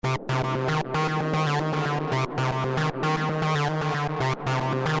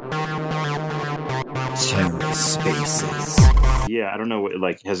TerraSpaces. Yeah, I don't know.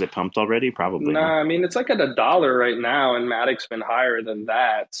 Like, has it pumped already? Probably. Huh? Nah, I mean it's like at $1 right now, and Matic's been higher than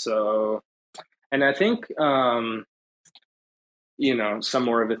that. So, and I think some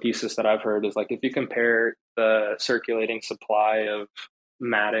more of a thesis that I've heard is like if you compare the circulating supply of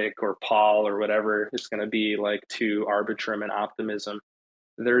Matic or Paul or whatever it's going to be like to Arbitrum and Optimism,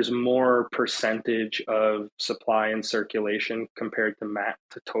 there's more percentage of supply and circulation compared to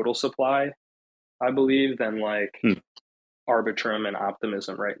total supply, I believe, than like Arbitrum and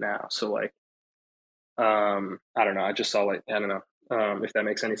Optimism right now. So like, I don't know. I just saw like, I don't know if that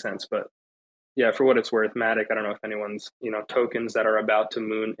makes any sense, but yeah, for what it's worth, Matic, I don't know if anyone's, tokens that are about to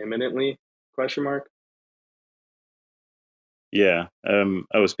moon imminently, question mark. Yeah.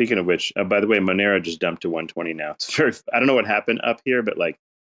 Oh, speaking of which, by the way, Monero just dumped to 120 now. It's very, I don't know what happened up here, but like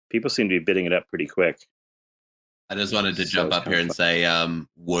people seem to be bidding it up pretty quick. I just wanted to jump up here and say,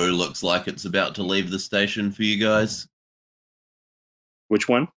 Woo looks like it's about to leave the station for you guys. Which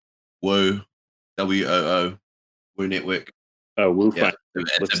one? Woo. WOO. Woo Network. Oh, Woo. Yeah,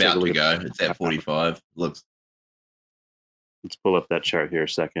 it's about to go. It's at 45. Let's pull up that chart here a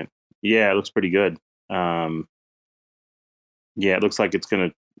second. Yeah, it looks pretty good. Yeah, it looks like it's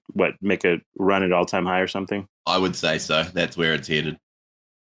going to, make a run at all-time high or something? I would say so. That's where it's headed.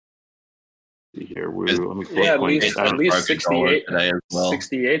 Here, let me yeah, at least 68, today as well.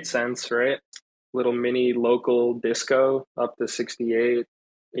 68 cents, right? Little mini local disco up to 68,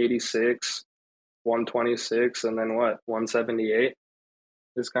 86, 126, and then what? 178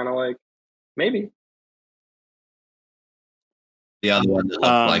 is kind of like maybe. The other one that looks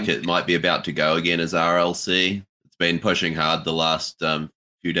like it might be about to go again is RLC. It's been pushing hard the last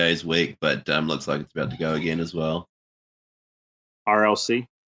few days, week, but looks like it's about to go again as well. RLC?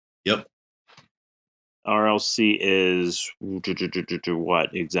 Yep. RLC is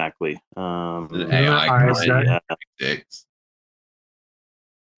what exactly? AI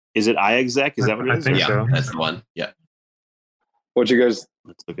Is it iExec? Is that what it is? Yeah, so. That's the one. Yeah. What you guys?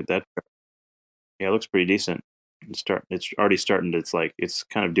 Let's look at that. Yeah, it looks pretty decent. It's already starting to. It's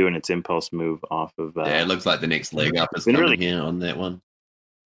kind of doing its impulse move off of. Yeah, it looks like the next leg up is coming here on that one.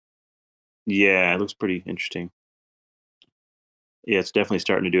 Yeah, it looks pretty interesting. Yeah, it's definitely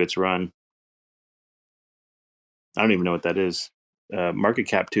starting to do its run. I don't even know what that is. Market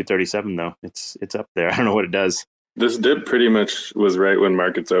cap 237 though. It's up there. I don't know what it does. This dip pretty much was right when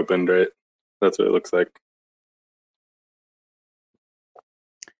markets opened, right? That's what it looks like.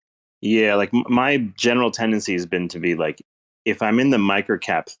 Yeah, like my general tendency has been to be like, if I'm in the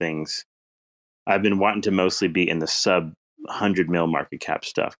microcap things, I've been wanting to mostly be in the sub 100 mil market cap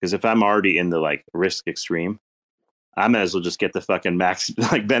stuff. Because if I'm already in the like risk extreme, I might as well just get the fucking max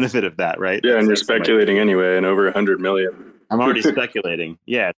like benefit of that, right? Yeah, and you're speculating anyway, and over 100 million. I'm already speculating.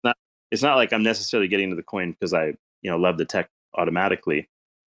 Yeah, it's not like I'm necessarily getting into the coin because I love the tech automatically.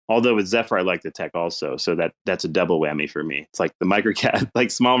 Although with Zephyr, I like the tech also, so that's a double whammy for me. It's like the micro cap,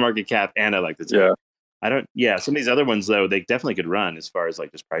 like small market cap, and I like the tech. Yeah. Some of these other ones though, they definitely could run as far as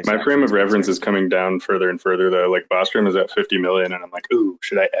like just price. My frame of reference is coming down further and further though. Like Bostrom is at 50 million, and I'm like, ooh,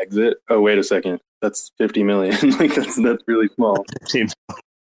 should I exit? Oh, wait a second, that's 50 million. Like that's really small.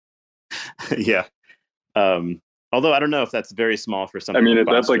 Yeah. Although I don't know if that's very small for something. I mean,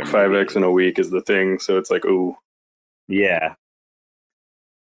 that's like 5x in a week is the thing. So it's like, ooh. Yeah.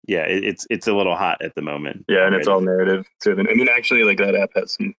 Yeah, it's a little hot at the moment. Yeah, and it's all narrative driven. I mean, actually, like that app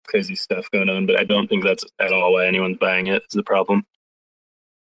has some crazy stuff going on, but I don't think that's at all why anyone's buying it. It's the problem.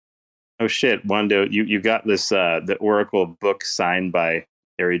 Oh shit, Wando, you got this the Oracle book signed by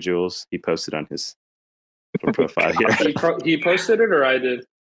Ari Jules. He posted on his profile here. He posted it, or I did?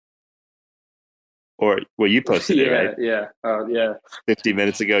 Or you posted it, right? Yeah, yeah. 50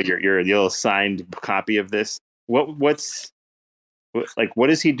 minutes ago, your little signed copy of this. What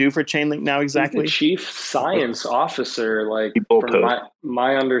does he do for Chainlink now exactly? He's the chief science officer. Like from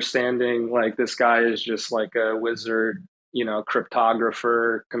my understanding, like this guy is just like a wizard,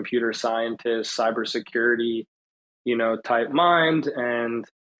 cryptographer, computer scientist, cybersecurity, type mind. And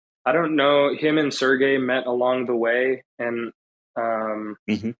I don't know, him and Sergey met along the way, and and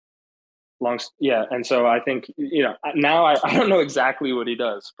so I think now I don't know exactly what he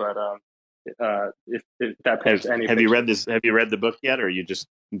does, but if that paints any have you read this? Have you read the book yet, or are you just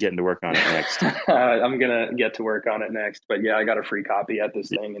getting to work on it next? I'm gonna get to work on it next, but yeah, I got a free copy at this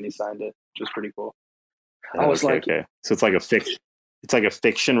thing, and he signed it, which was pretty cool. I was okay. So it's like a fiction. It's like a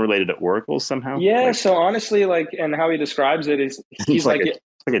fiction related to Oracle somehow. Yeah. So honestly, and how he describes it is, he's like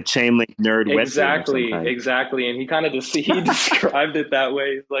like a chain link nerd wet dream of some Exactly, kind. exactly. And he kind of just he described it that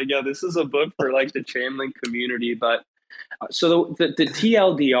way. He's like, yeah, this is a book for like the Chainlink community. But so the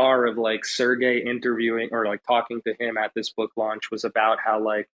TLDR of like Sergey interviewing or like talking to him at this book launch was about how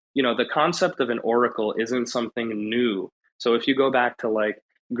like, the concept of an oracle isn't something new. So if you go back to like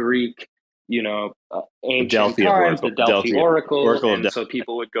Greek, ancient Delphi of times, the Oracle. Delphi Oracle of and Delphi. so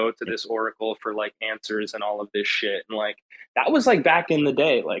people would go to this oracle for like answers and all of this shit. And like that was like back in the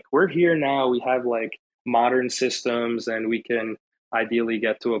day. Like we're here now, we have like modern systems and we can ideally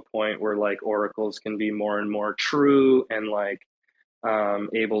get to a point where like oracles can be more and more true and like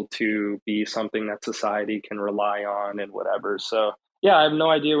able to be something that society can rely on and whatever. So yeah, I have no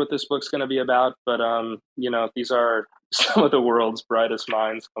idea what this book's going to be about, but these are some of the world's brightest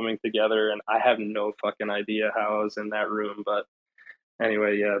minds coming together, and I have no fucking idea how I was in that room. But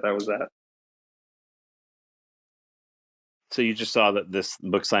anyway, yeah, that was that. So you just saw that this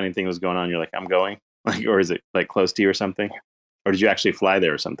book signing thing was going on. You're like, I'm going, like, or is it like close to you or something, or did you actually fly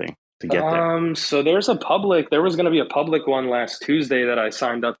there or something to get there? So there was going to be a public one last Tuesday that I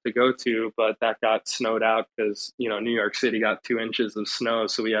signed up to go to, but that got snowed out because, New York City got 2 inches of snow.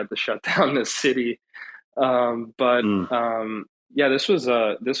 So we had to shut down the city. But yeah, this was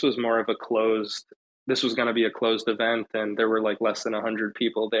more of this was going to be a closed event and there were like less than 100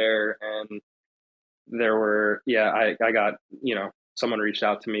 people there. And there were, yeah, I got, someone reached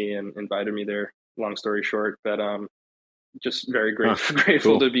out to me and invited me there, long story short, but, just very grateful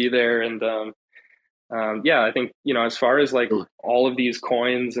cool. to be there. And, yeah, I think, as far as like all of these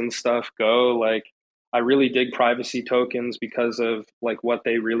coins and stuff go, like I really dig privacy tokens because of like what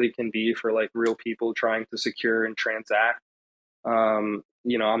they really can be for like real people trying to secure and transact. I'm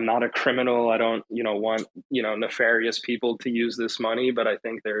not a criminal. I don't, want, nefarious people to use this money, but I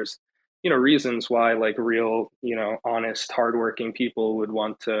think there's, reasons why like real, honest, hardworking people would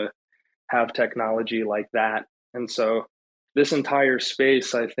want to have technology like that. And so this entire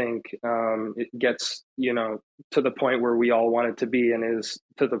space, I think, it gets, to the point where we all want it to be and is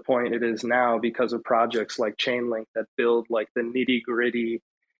to the point it is now because of projects like Chainlink that build like the nitty gritty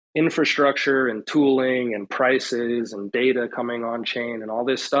infrastructure and tooling and prices and data coming on chain and all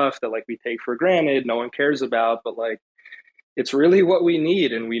this stuff that like we take for granted, no one cares about, but like it's really what we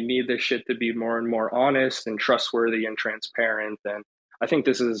need. And we need this shit to be more and more honest and trustworthy and transparent. And I think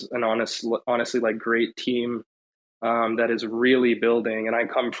this is an honestly like great team that is really building. And I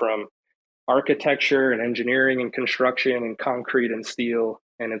come from architecture and engineering and construction and concrete and steel,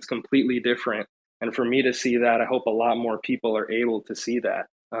 and it's completely different. And for me to see that, I hope a lot more people are able to see that.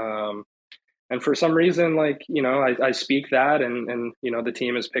 And for some reason, like, I speak that and, the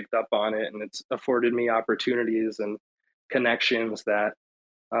team has picked up on it and it's afforded me opportunities and connections that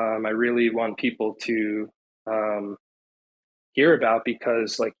I really want people to hear about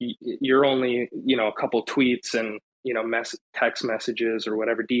because like you're only, a couple tweets and, text messages or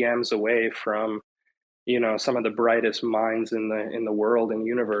whatever DMs away from, some of the brightest minds in the world and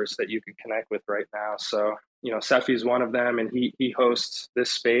universe that you could connect with right now. So, Cephii is one of them, and he hosts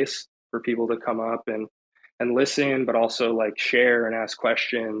this space for people to come up and listen, but also like share and ask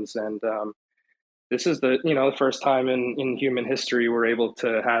questions. And this is the first time in human history we're able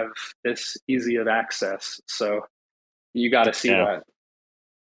to have this easy of access. So you got to see that.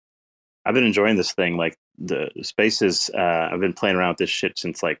 I've been enjoying this thing. Like the spaces, I've been playing around with this shit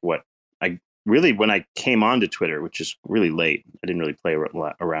since like when I came onto Twitter, which is really late. I didn't really play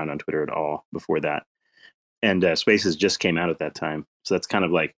around on Twitter at all before that. And Spaces just came out at that time. So that's kind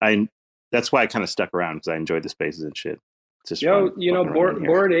of like, that's why I kind of stuck around because I enjoyed the Spaces and shit. It's just fun,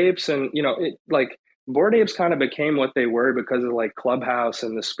 Bored Apes and, Bored Apes kind of became what they were because of like Clubhouse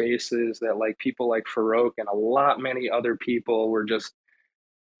and the spaces that like people like Farouk and many other people were just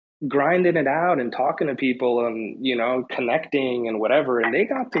grinding it out and talking to people and, connecting and whatever. And they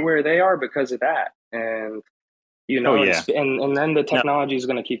got to where they are because of that. And, and then the technology is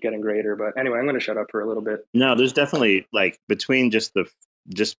going to keep getting greater. But anyway, I'm going to shut up for a little bit. No, there's definitely like between just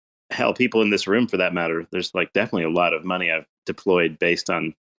hell, people in this room for that matter, there's like definitely a lot of money I've deployed based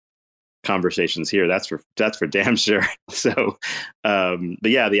on conversations here. That's for damn sure. So, but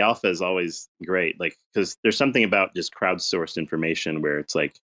yeah, the alpha is always great. Like, cause there's something about just crowdsourced information where it's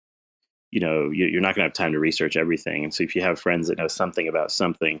like, you're not going to have time to research everything. And so if you have friends that know something about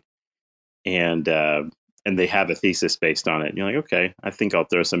something and they have a thesis based on it, and you're like, okay, I think I'll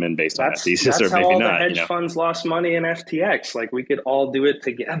throw some in based on that thesis, or maybe not. That's how all the hedge funds lost money in FTX. Like we could all do it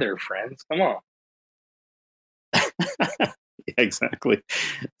together, friends. Come on. Yeah, exactly.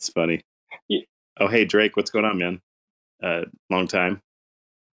 It's funny. Yeah. Oh, hey, Drake, what's going on, man? Long time.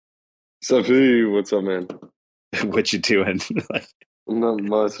 Cephii, what's up, man? What you doing? Not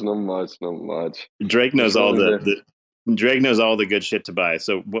much, not much, not much. Drake knows Just all wanted to. Drake knows all the good shit to buy.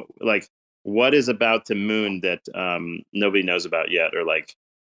 So what is about to Moon that nobody knows about yet, or Did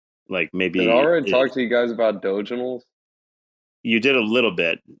I maybe already talk to you guys about Doginals? you did a little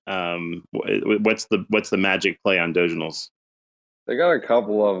bit. What's the magic play on Doginals? They got a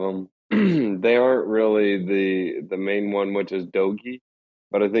couple of them. They aren't really the main one, which is Dogi,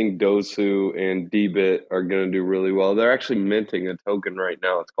 but I think Dosu and Dbit are going to do really well. They're actually minting a token right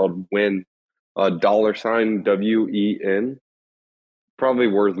now. It's called WIN, $ WEN. Probably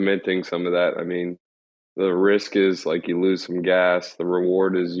worth minting some of that. I mean, the risk is like you lose some gas. The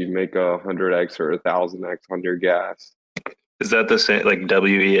reward is you make 100x or 1000x on your gas. Is that the same like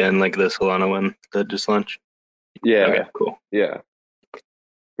WEN, like the Solana one that just launched? Yeah, Okay, cool. yeah.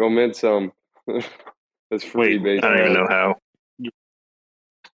 Go mint some. It's free. Wait, I don't even know how.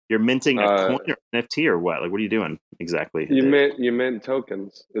 You're minting a coin or NFT or what? Like, what are you doing exactly? You mint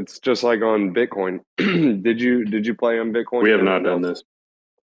tokens. It's just like on Bitcoin. Did you play on Bitcoin? We have not done this.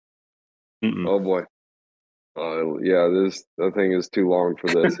 Mm-mm. Oh boy. Yeah, that thing is too long for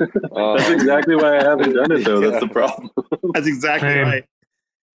this. That's exactly why I haven't done it though. Yeah. That's the problem. That's exactly Same. right.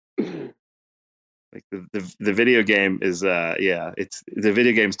 Like the video game is it's the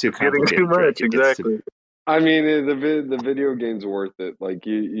video game's too Getting complicated. too much, exactly. I mean, the video game's worth it. Like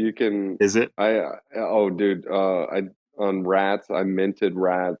you can. Is it? Dude. I on rats. I minted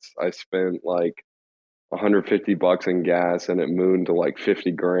rats. I spent like $150 in gas, and it mooned to like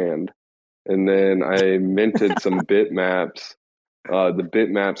 50 grand. And then I minted some bitmaps. The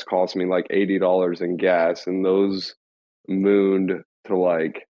bitmaps cost me like $80 in gas, and those mooned to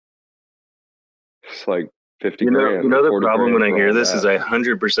like it's like 50 grand. You know the 40 problem when grand I for hear all this that. is I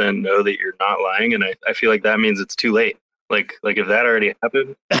 100% know that you're not lying, and I feel like that means it's too late. Like if that already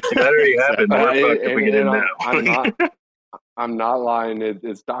happened, we're fucked if we get in now. I'm not lying.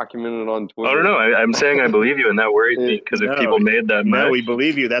 It's documented on Twitter. I don't know. I'm saying I believe you, and that worries me because if people made that much, we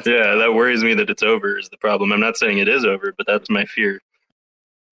believe you. That's that worries me that it's over is the problem. I'm not saying it is over, but that's my fear.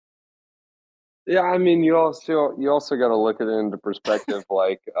 Yeah, I mean, you also got to look at it into perspective.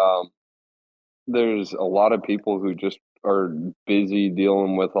 Like, there's a lot of people who just are busy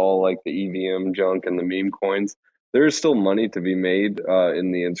dealing with all like the EVM junk and the meme coins. There is still money to be made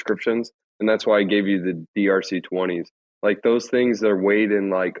in the inscriptions, and that's why I gave you the DRC20s. Like those things, they're weighed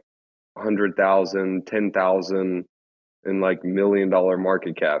in like 100,000, 10,000, and like $1 million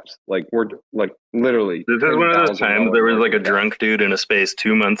market caps. Like we're like literally. This is one of those times there was like a market cap. drunk dude in a space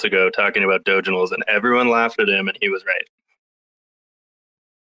 2 months ago talking about Doginals, and everyone laughed at him, and he was right.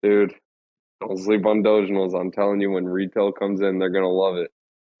 Dude, don't sleep on Doginals. I'm telling you, when retail comes in, they're gonna love it.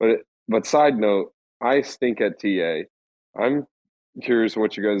 But side note, I stink at TA. I'm curious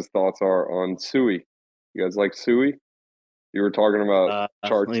what you guys' thoughts are on Sui. You guys like Sui? You were talking about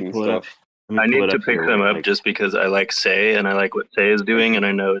charts and stuff. I need to pick them up just because I like Say and I like what Say is doing, and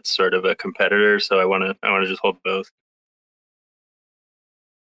I know it's sort of a competitor, so I want to just hold both.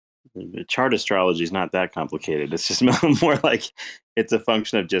 The chart astrology is not that complicated. It's just more like it's a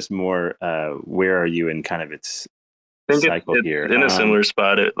function of just more where are you in kind of its cycle here. In a similar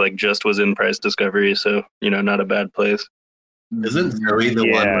spot, it like just was in price discovery, so not a bad place. Isn't Cephii the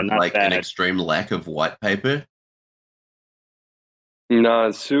one with like an extreme lack of white paper?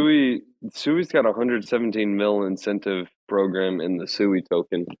 Nah, Sui's got 117 mil incentive program in the Sui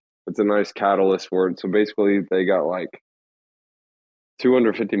token. It's a nice catalyst for it. So basically, they got like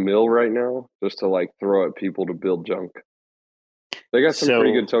 250 mil right now just to like throw at people to build junk. They got some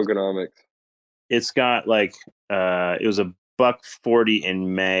pretty good tokenomics. It's got like it was $1.40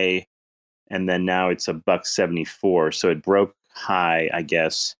 in May, and then now it's $1.74. So it broke high, I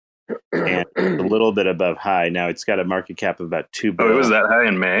guess, and a little bit above high. Now it's got a market cap of about $2 billion. Oh, it was that high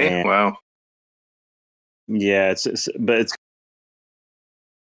in May? Wow. Yeah, but it's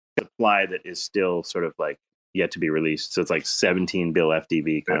supply that is still sort of like yet to be released. So it's like 17 bill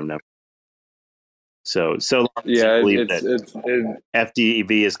FDV kind of number. So yeah,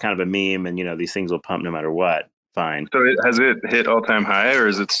 FDV is kind of a meme, and these things will pump no matter what. Fine. So has it hit all time high, or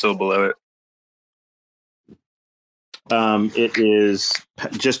is it still below it? It is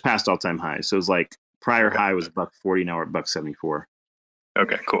just past all time high. So it's like prior high was $1.40, now we're at $1.74.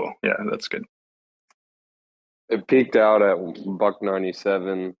 Okay, cool. Yeah, that's good. It peaked out at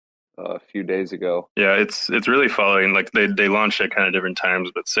 $1.97 a few days ago. Yeah, it's really following. Like they launched at kind of different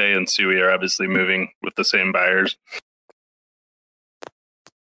times, but Say and Sui are obviously moving with the same buyers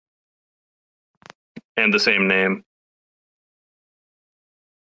and the same name.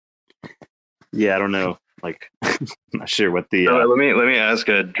 Yeah, I don't know. Like, I'm not sure what the. Let me ask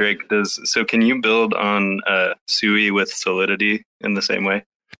Drake. Can you build on Cephii with Solidity in the same way?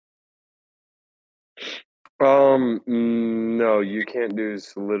 No, you can't do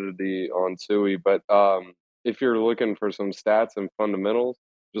Solidity on Cephii, but if you're looking for some stats and fundamentals,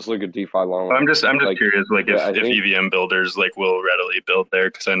 just look at DeFi Llama. I'm just curious, like if think, EVM builders like will readily build there,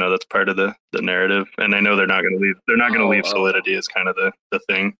 because I know that's part of the narrative, and I know they're not going to leave. They're not going to leave Solidity as kind of the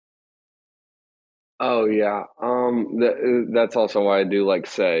thing. Oh yeah, that's also why I do like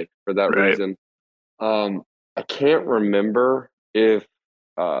Say for that reason. I can't remember if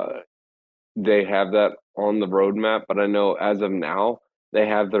they have that on the roadmap, but I know as of now they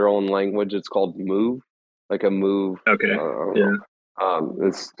have their own language. It's called Move, like a Move. Okay. Yeah.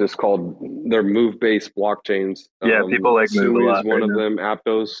 It's just called they're Move-based blockchains. Yeah, people like Move a lot. Cephii is one of them.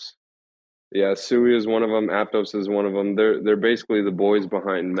 Aptos. Yeah, Cephii is one of them. Aptos is one of them. They're basically the boys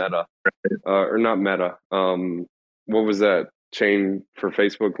behind Meta, or not Meta. What was that chain for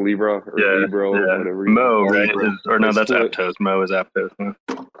Facebook? Libra or Libro, or whatever. Mo, right? That's Aptos. Mo is Aptos. Huh?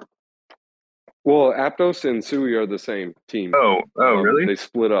 Well, Aptos and Cephii are the same team. Oh, really? They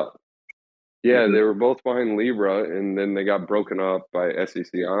split up. Yeah, they were both behind Libra, and then they got broken up by SEC.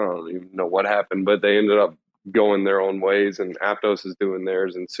 I don't even know what happened, but they ended up going their own ways, and Aptos is doing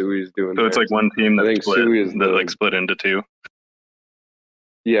theirs, and Cephii is doing theirs. So it's like one team that split into two.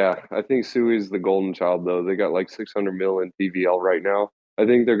 Yeah, I think Cephii is the golden child, though. They got like 600 mil in TVL right now. I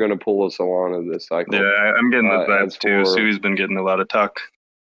think they're going to pull a Solana this cycle. Yeah, I'm getting the vibes too. Cephii's been getting a lot of talk.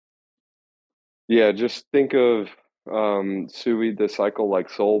 Yeah, just think of Cephii the cycle like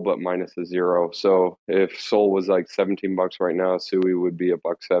Sol, but minus a zero. So if Sol was like $17 right now, Cephii would be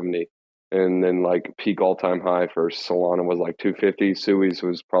 $1.70, and then like peak all time high for Solana was like 250. Cephii's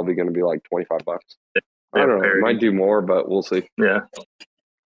was probably going to be like $25. I don't know. It might do more, but we'll see. Yeah.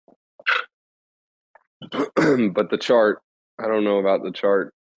 But the chart, I don't know about the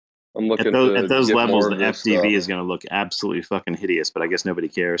chart. I'm looking at those levels. The FDV is going to look absolutely fucking hideous, but I guess nobody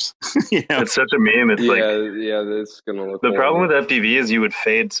cares. It's such a meme. It's it's going to look. The problem with FDV is you would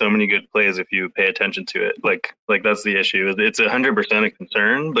fade so many good plays if you pay attention to it. Like that's the issue. It's 100% a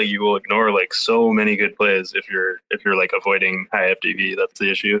concern, but you will ignore like so many good plays if you're like avoiding high FDV. That's the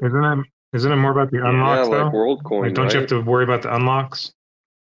issue. Isn't it more about the unlocks though? Like WorldCoin, like, don't you have to worry about the unlocks?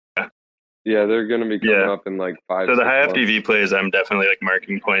 Yeah, they're going to be coming up in like 5. So the high FDV plays, I'm definitely like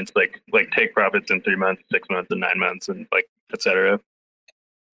marking points, like take profits in 3 months, 6 months, and 9 months, and like etc.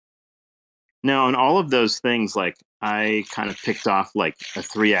 No, and all of those things, like I kind of picked off like a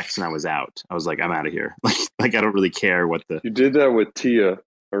 3x, and I was out. I was like, I'm out of here. Like I don't really care what the. You did that with Tia.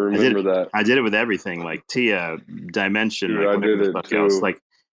 I remember that. I did it with everything, like Tia, Dimension, Dude, like I did the it fuck too. else. Like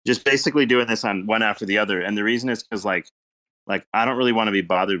just basically doing this on one after the other, and the reason is because like I don't really want to be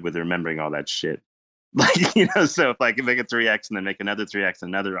bothered with remembering all that shit. Like, so if I can make a 3x and then make another 3x,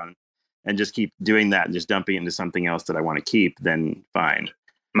 another run, and just keep doing that and just dumping it into something else that I want to keep, then fine.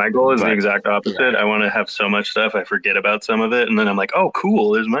 My goal is the exact opposite. I want to have so much stuff, I forget about some of it, and then I'm like, oh,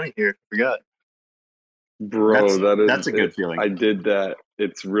 cool, there's money here. I forgot. Bro, that's a good feeling. I did that.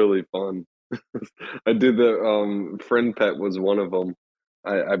 It's really fun. I did the friend pet was one of them.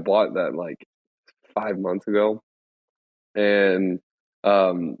 I bought that like 5 months ago. And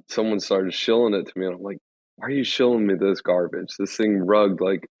someone started shilling it to me, and I'm like, why are you shilling me this garbage? This thing rugged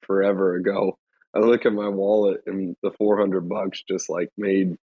like forever ago. I look at my wallet, and the $400 just like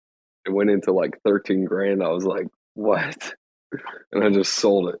it went into like 13 grand. I was like, what? And I just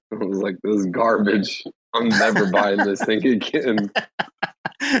sold it. I was like, this is garbage. I'm never buying this thing again.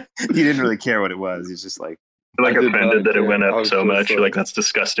 You didn't really care what it was. He's just like offended that it went up so much. You're like, that's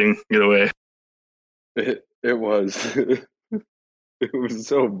disgusting. Get away. It was. It was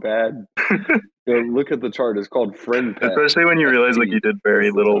so bad. Look at the chart. It's called Friend Pet. Especially when you realize like you did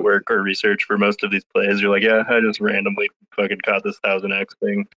very little work or research for most of these plays. You're like, yeah, I just randomly fucking caught this 1000x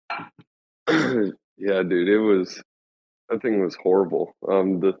thing. Yeah, dude, that thing was horrible.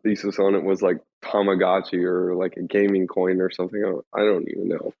 The thesis on it was like Tamagotchi or like a gaming coin or something. I don't even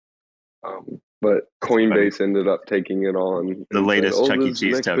know. But Coinbase ended up taking it on. The latest Chuck E.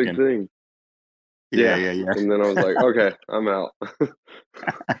 Cheese token. Big thing. Yeah. And then I was like, okay, I'm out.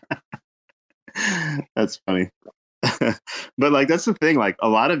 That's funny. But like that's the thing, like a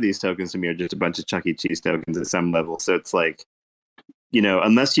lot of these tokens to me are just a bunch of Chuck E. Cheese tokens at some level. So it's like,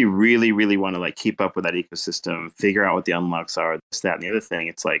 unless you really, really want to like keep up with that ecosystem, figure out what the unlocks are, this, that, and the other thing,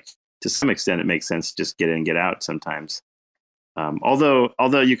 it's like to some extent it makes sense to just get in and get out sometimes. Although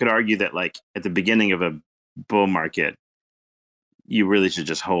you could argue that like at the beginning of a bull market, you really should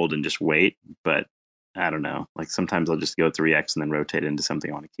just hold and just wait. But I don't know. Like sometimes I'll just go 3x and then rotate into something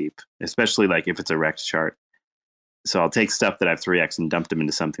I want to keep, especially like if it's a Rex chart. So I'll take stuff that I have 3x and dump them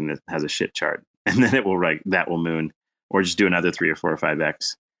into something that has a shit chart, and then it will that will moon, or just do another 3 or 4 or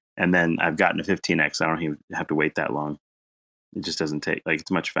 5x, and then I've gotten a 15x. I don't even have to wait that long. It just doesn't take, like,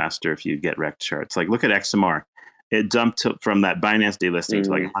 it's much faster if you get Rex charts. Like look at XMR. It dumped from that Binance delisting to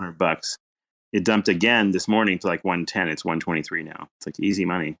like $100. It dumped again this morning to like 110. It's 123 now. It's like easy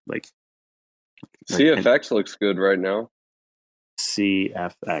money. Like CFX looks good right now.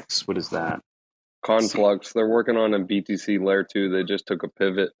 CFX. What is that? Conflux. They're working on a BTC layer 2. They just took a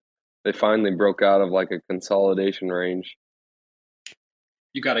pivot. They finally broke out of like a consolidation range.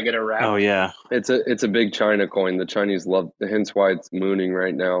 You got to get it wrapped. Oh yeah, it's a big China coin. The Chinese love, hence why it's mooning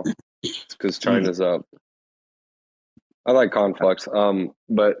right now. It's because China's up. I like Conflux,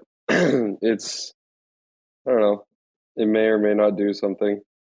 but it's, I don't know. It may or may not do something.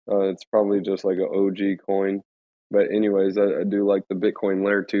 It's probably just like an OG coin. But anyways, I do like the Bitcoin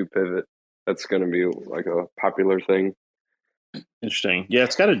layer 2 pivot. That's going to be like a popular thing. Interesting. Yeah,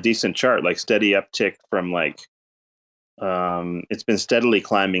 it's got a decent chart, like steady uptick from like, it's been steadily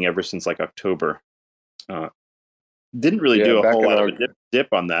climbing ever since like October. Didn't really do a whole lot of a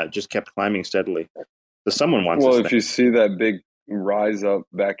dip on that. Just kept climbing steadily. So someone wants. Well, if you see that big rise up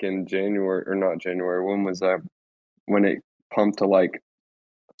back in January, or not January, when was that? When it pumped to like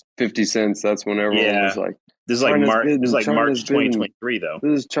 50 cents, that's when everyone was like, "This is like March. This is like March 2023, though.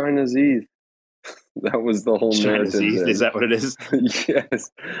 This is China's ETH." That was the whole China's narrative. ETH? Is that what it is?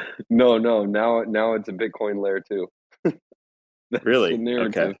 Yes. No. Now it's a Bitcoin layer 2. That's really? the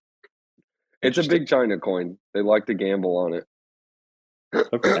narrative. Okay. It's a big China coin. They like to gamble on it.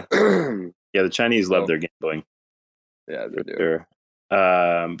 Okay. Yeah, the Chinese love their gambling. Yeah, they do. Sure.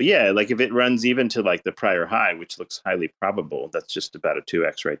 But yeah, like if it runs even to like the prior high, which looks highly probable, that's just about a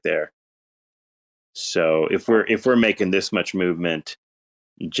 2x right there. So if we're making this much movement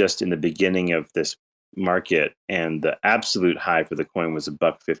just in the beginning of this market, and the absolute high for the coin was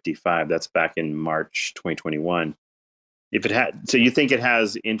 $1.55, that's back in March 2021. If it had, so you think it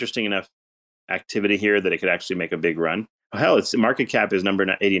has interesting enough activity here that it could actually make a big run? Oh, hell, its market cap is number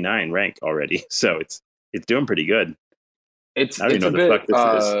 89 rank already, so it's doing pretty good. It's a bit.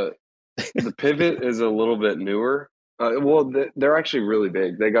 The pivot is a little bit newer. Well, they're actually really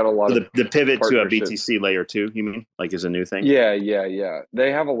big. They got a lot of the pivot to a BTC layer 2. You mean like is a new thing? Yeah.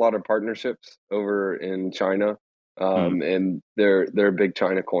 They have a lot of partnerships over in China, and they're a big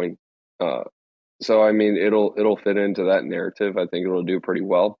China coin. So I mean, it'll fit into that narrative. I think it'll do pretty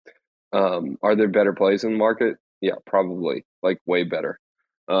well. Are there better plays in the market? Yeah, probably, like way better.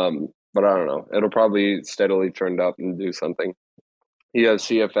 But I don't know. It'll probably steadily trend up and do something. He has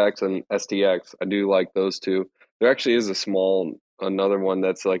CFX and STX. I do like those two. There actually is another one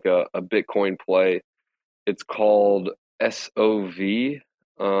that's like a Bitcoin play. It's called SOV.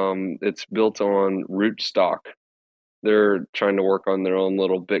 It's built on Rootstock. They're trying to work on their own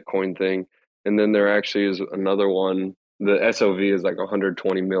little Bitcoin thing. And then there actually is another one. The SOV is like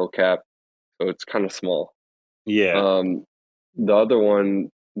 120 mil cap, so it's kind of small. Yeah. The other one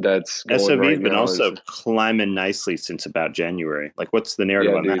that's going SOV's right been now also climbing nicely since about January. Like, what's the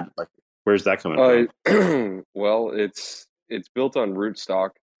narrative on that? Like, where's that coming from? Well, it's built on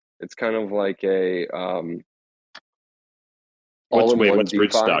Rootstock. It's kind of like a what's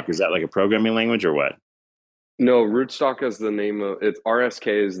Rootstock? Is that like a programming language or what? No, Rootstock is the name of it's.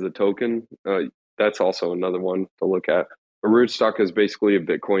 RSK is the token. That's also another one to look at. A Rootstock is basically a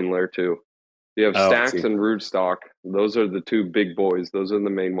Bitcoin layer 2. You have Stacks and Rootstock. Those are the two big boys. Those are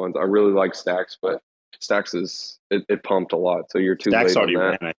the main ones. I really like Stacks, but Stacks it pumped a lot, so you're too late on that.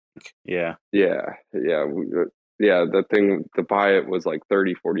 Ran, I think. Yeah. The thing to buy it was like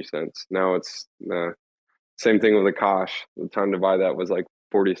 30-40 cents. Now it's same thing with the Kosh. The time to buy that was like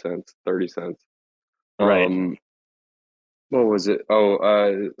 40 cents, 30 cents. Right. What was it?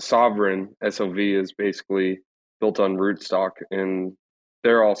 Sovereign SOV is basically built on Rootstock, and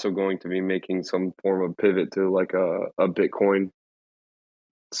they're also going to be making some form of pivot to like a Bitcoin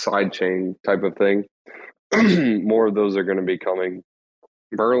sidechain type of thing. More of those are going to be coming.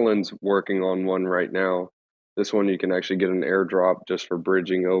 Berlin's working on one right now. This one you can actually get an airdrop just for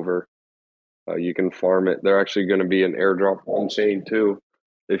bridging over. You can farm it. They're actually going to be an airdrop on chain too,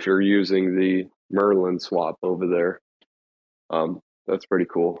 if you're using the Merlin swap over there. That's pretty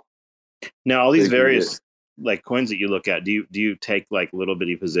cool. Now, all these various like coins that you look at, do you take like little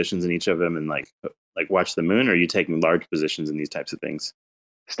bitty positions in each of them and like watch the moon, or are you taking large positions in these types of things?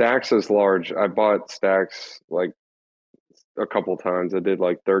 Stacks is large. I bought Stacks like a couple times. I did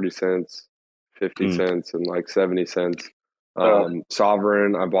like 30 cents, 50 cents, and like 70 cents.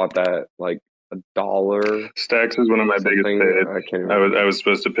 Sovereign, I bought that like $1. Stacks is one of my biggest fades. I can't remember. I was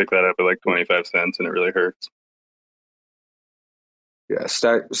supposed to pick that up at like 25 cents, and it really hurts. Yeah,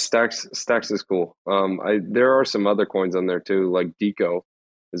 Stacks is cool. There are some other coins on there too, like Deco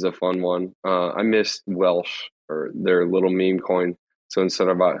is a fun one. I missed Welsh or their little meme coin, so instead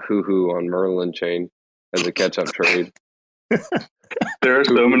I bought Hoo on Merlin chain as a catch-up trade. There are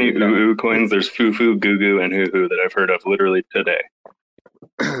so many Ooh coins. There's Fufu, Goo and Hoo that I've heard of literally today.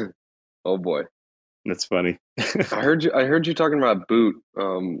 Oh boy, that's funny. I heard you talking about Boot.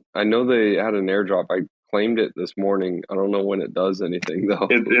 I know they had an airdrop. I claimed it this morning. I don't know when it does anything though.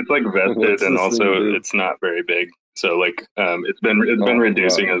 It's like vested, and also it's not very big. So like it's been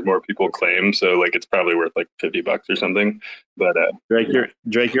reducing as more people claim. So like it's probably worth like $50 or something. But Drake, you're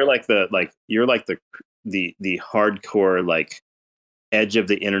like the hardcore like edge of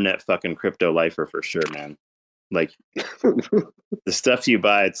the internet fucking crypto lifer for sure, man. Like the stuff you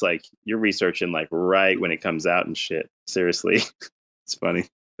buy, it's like you're researching like right when it comes out and shit. Seriously, it's funny.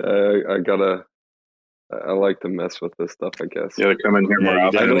 I like to mess with this stuff, I guess. Yeah, come in here more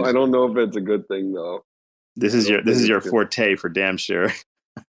often. I don't know if it's a good thing though. This is your forte for damn sure.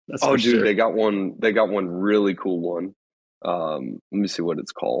 That's dude, sure. They got one really cool one. Let me see what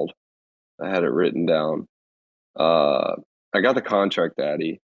it's called. I had it written down. I got the contract,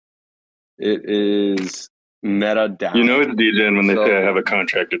 Addy. It is MetaDAO. You know it's DJing when they say I have a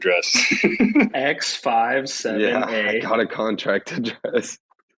contract address. X57A. Yeah, I got a contract address.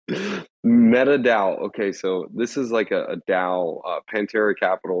 MetaDAO. Okay, so this is like a DAO. Pantera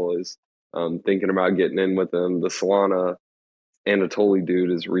Capital is thinking about getting in with them. The Solana Anatoly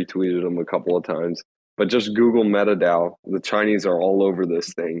dude has retweeted them a couple of times. But just Google MetaDAO. The Chinese are all over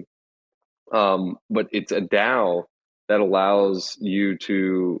this thing. But it's a DAO that allows you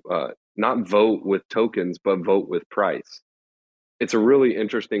to not vote with tokens, but vote with price. It's a really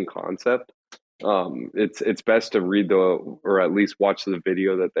interesting concept. It's best to read or at least watch the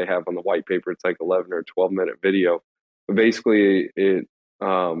video that they have on the white paper. It's like 11 or 12-minute video. But basically, it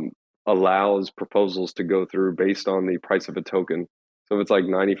allows proposals to go through based on the price of a token. So if it's like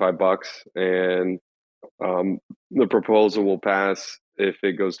 $95 and the proposal will pass if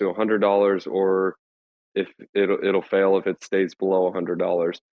it goes to $100, or if it'll fail if it stays below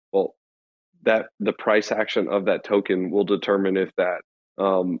 $100. Well, that the price action of that token will determine if that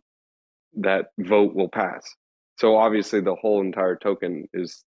that vote will pass. So obviously the whole entire token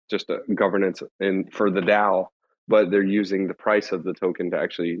is just a governance for the DAO, but they're using the price of the token to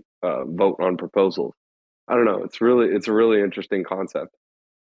actually vote on proposals. I don't know. It's a really interesting concept.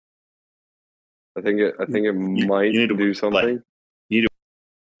 I think it might do something. You need to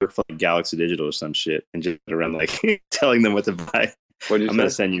work for like Galaxy Digital or some shit and just around like telling them what to buy. I'm going to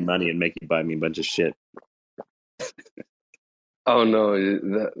send you money and make you buy me a bunch of shit. Oh no,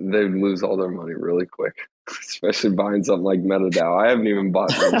 they'd lose all their money really quick, especially buying something like MetaDAO. I haven't even bought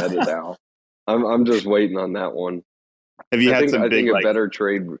the MetaDAO. I'm just waiting on that one. Have you had some big, a better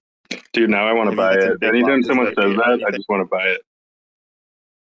trade? Dude, now I want to buy it. Anytime someone says that, I just want to buy it.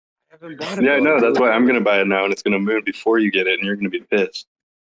 I haven't bought it. Yeah, no, that's why I'm going to buy it now, and it's going to move before you get it, and you're going to be pissed.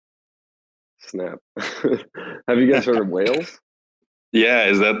 Snap. Have you guys heard of whales? Yeah,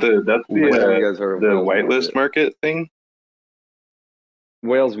 is that the whitelist market thing?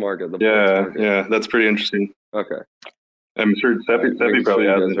 Whales market. Yeah, that's pretty interesting. Okay. I'm sure Cephii probably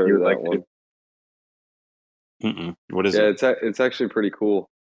hasn't heard of that one. What is it? Yeah, it's actually pretty cool.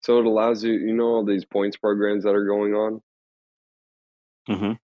 So it allows you know all these points programs that are going on?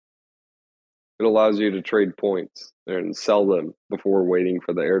 Mm-hmm. It allows you to trade points and sell them before waiting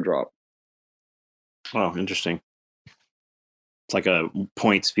for the airdrop. Oh, interesting. It's like a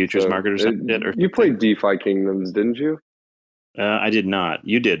points futures market or something. You played DeFi Kingdoms, didn't you? I did not.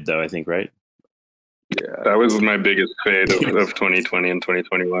 You did, though, I think, right? Yeah. That was my biggest fade of 2020 and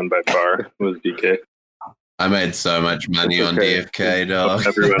 2021 by far, was DK. I made so much money on DFK, dog.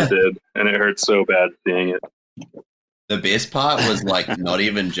 Everyone did, and it hurt so bad seeing it. The best part was like not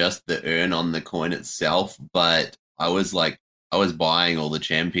even just the earn on the coin itself, but I was buying all the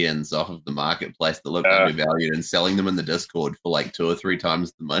champions off of the marketplace that looked undervalued and selling them in the Discord for like 2 or 3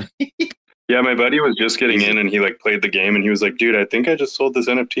 times the money. Yeah, my buddy was just getting in and he like played the game and he was like, dude, I think I just sold this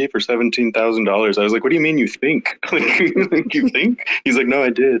NFT for $17,000. I was like, what do you mean you think? Like, you think? He's like, no, I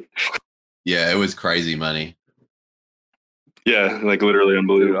did. Yeah, it was crazy money. Yeah, like literally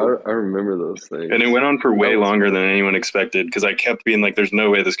unbelievable. Dude, I remember those things. And it went on for way longer than anyone expected because I kept being like, there's no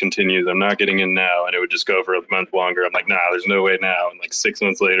way this continues. I'm not getting in now. And it would just go for a month longer. I'm like, nah, there's no way now. And like 6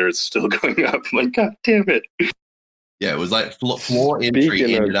 months later, it's still going up. I'm like, God damn it. Yeah, it was like floor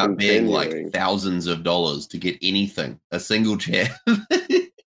entry ended up being like thousands of dollars to get anything, a single chair.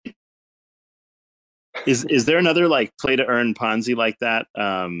 Is there another like play to earn Ponzi like that,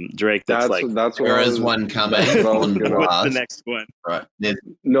 Drake? That's like what There I is was, one coming. that's what I was on gonna- what's blast. the next one? Right.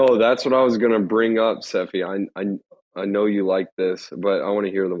 No, that's what I was gonna bring up, Cephii. I know you like this, but I want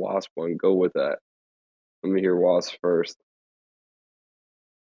to hear the Wasp one. Go with that. Let me hear Wasp first.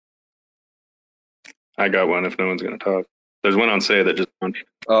 I got one if no one's going to talk. There's one on Say that just launched.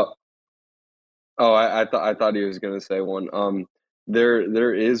 I thought he was gonna say one.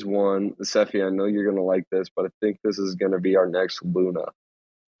 There is one, Cephii. I know you're gonna like this, but I think this is gonna be our next Luna.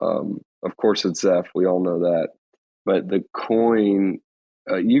 Of course it's Zeph. We all know that. But the coin,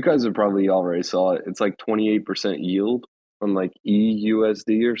 you guys have probably already saw it. It's like 28% yield on like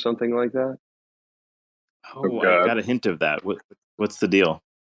EUSD or something like that. Oh, I God. got a hint of that. What's the deal?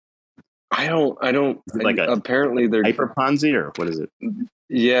 I don't. Is it like a apparently they're hyper Ponzi or what is it?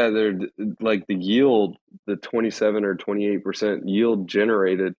 Yeah, they're like the yield, the 27 or 28% yield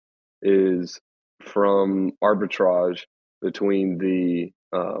generated is from arbitrage between the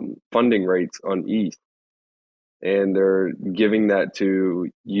funding rates on ETH, and they're giving that to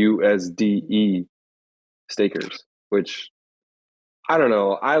USDE stakers, which I don't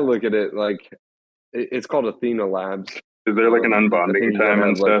know. I look at it like it's called Athena Labs. Is there like an I think unbonding you time gotta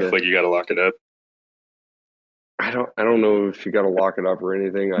and have, like, stuff? Like you got to lock it up? I don't know if you got to lock it up or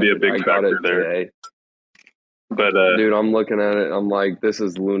anything. Be a big I got factor it there. today. But Dude, I'm looking at it. I'm like, this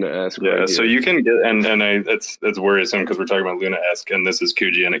is Luna-esque. yeah, right so here. you can get it's worrisome because we're talking about Luna-esque and this is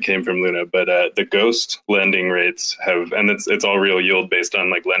Kuji and it came from Luna, but the Ghost lending rates have, and it's all real yield based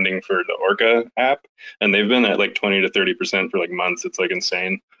on like lending for the Orca app, and they've been at like 20 to 30% for like months. It's like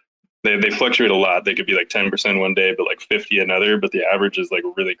insane. They fluctuate a lot. They could be like 10% one day, but like 50 another. But the average is like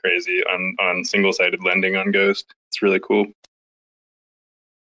really crazy on single sided lending on Ghost. It's really cool.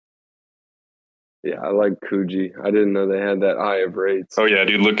 Yeah, I like Kuji. I didn't know they had that high of rates. Oh yeah,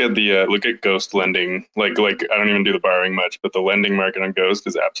 dude. Look at Ghost lending. Like I don't even do the borrowing much, but the lending market on Ghost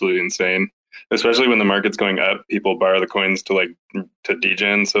is absolutely insane. Especially when the market's going up, people borrow the coins to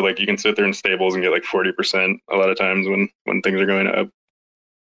degen. So like you can sit there in stables and get like 40% a lot of times when things are going up.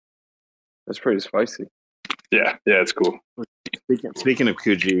 That's pretty spicy. Yeah, it's cool. Speaking of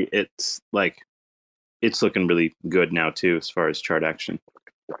Kuji, it's looking really good now too as far as chart action.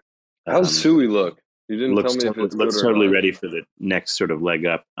 How's Sui look? You didn't tell me if it's looks good or totally not. ready for the next sort of leg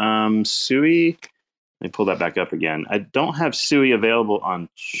up. Sui, let me pull that back up again. I don't have Sui available on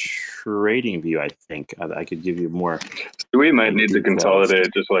TradingView. I think I could give you more. We might need to details.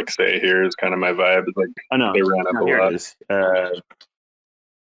 consolidate. Just like stay here is kind of my vibe. It's like they ran up a here lot. it is.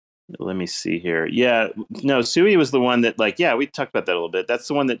 Let me see here. Yeah, no, Sui was the one that we talked about that a little bit. That's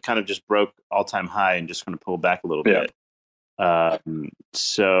the one that kind of just broke all-time high and just kind of pulled back a little bit.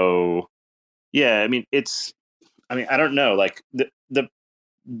 So yeah, I mean, I don't know. Like the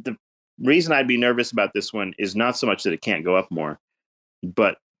reason I'd be nervous about this one is not so much that it can't go up more,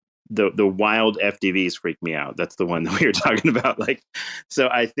 but the wild FDVs freak me out. That's the one that we were talking about. Like, so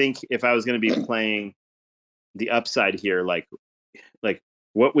I think if I was going to be playing the upside here, like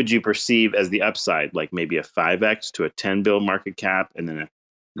what would you perceive as the upside? Like maybe a 5x to a 10 bill market cap, and then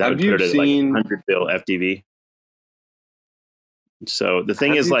that would put it at like 100 bill FDV. So the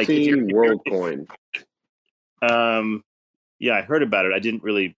thing is, like, if you're WorldCoin. Yeah, I heard about it. I didn't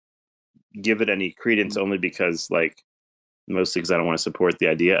really give it any credence, only because mostly because I don't want to support the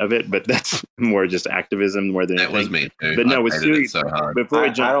idea of it. But that's more just activism more than anything. That was me too. But no, with Sui, so hard. Before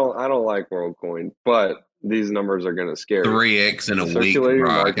we jump, I don't like WorldCoin, but these numbers are going to scare 3x in a week,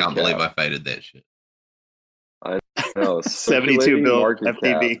 bro. I can't believe I faded that shit. I know. 72 bill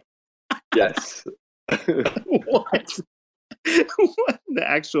FDV. Yes. What? What the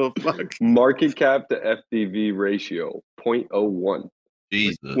actual fuck? Market cap to FDV ratio 0.01.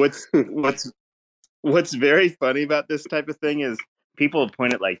 Jesus. What's very funny about this type of thing is people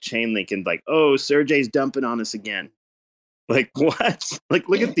point at like Chainlink and like, oh, Sergey's dumping on us again. Like, what? Like,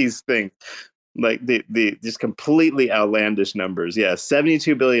 look at these things. Like the just completely outlandish numbers. Yeah,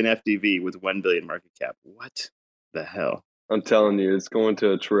 72 billion FDV with 1 billion market cap. What the hell? I'm telling you, it's going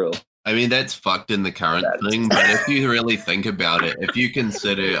to a trill. I mean, that's fucked in the current thing, but if you really think about it, if you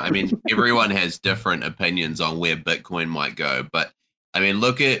consider, I mean, everyone has different opinions on where Bitcoin might go, but I mean,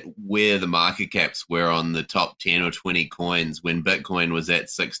 look at where the market caps were on the top 10 or 20 coins when Bitcoin was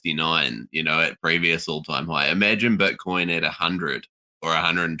at 69, at previous all-time high. Imagine Bitcoin at 100 or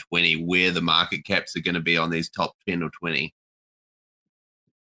 120, where the market caps are going to be on these top 10 or 20.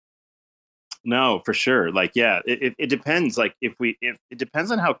 No, for sure. Like, yeah, it depends. Like, if it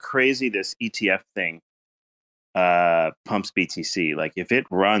depends on how crazy this ETF thing pumps BTC. Like, if it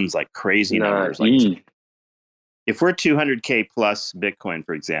runs like crazy numbers, like if we're 200K plus Bitcoin,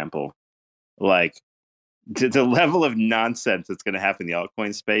 for example, like the level of nonsense that's going to happen in the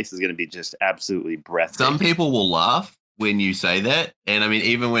altcoin space is going to be just absolutely breathtaking. Some people will laugh when you say that, and I mean,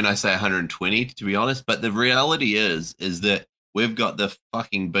 even when I say 120, to be honest. But the reality is that we've got the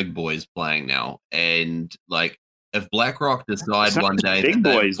fucking big boys playing now, and like, if BlackRock decide one day that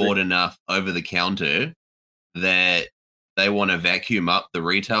they've bought enough over the counter that they want to vacuum up the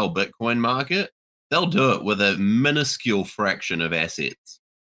retail Bitcoin market, they'll do it with a minuscule fraction of assets.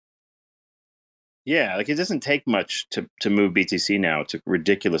 Yeah, like it doesn't take much to move BTC now to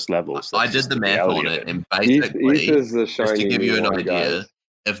ridiculous levels. I did the math on it, and basically, ETH is the just to give you an idea, guys.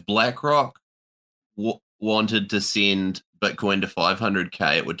 if BlackRock wanted to send Bitcoin to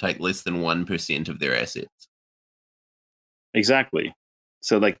 500K, it would take less than 1% of their assets. Exactly.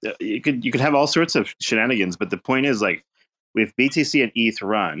 So like you could have all sorts of shenanigans, but the point is, like, with BTC and ETH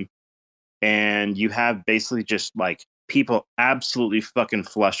run, and you have basically just like people absolutely fucking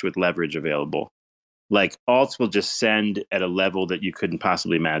flush with leverage available. Like alts will just send at a level that you couldn't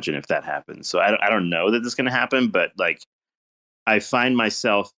possibly imagine if that happens. So I don't know that this is going to happen, but like I find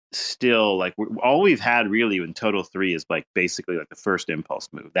myself still like all we've had really in total 3 is like basically like the first impulse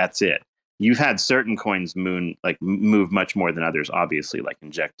move. That's it. You've had certain coins move much more than others, obviously, like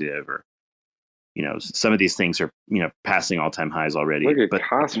Injective, or some of these things are passing all-time highs already. Look at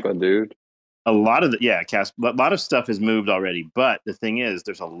Caspa, dude. A lot of a lot of stuff has moved already, but the thing is,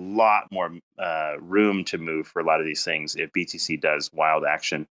 there's a lot more room to move for a lot of these things if BTC does wild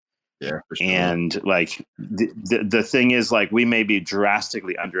action. Yeah, for sure. And like the thing is, like, we may be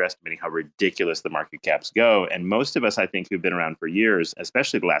drastically underestimating how ridiculous the market caps go, and most of us, I think, who've been around for years,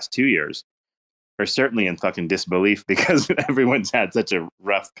 especially the last 2 years, are certainly in fucking disbelief because everyone's had such a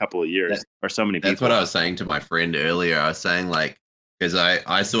rough couple of years, or so many people. That's what I was saying to my friend earlier. I was saying, like, because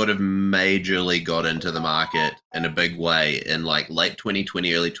I sort of majorly got into the market in a big way in like late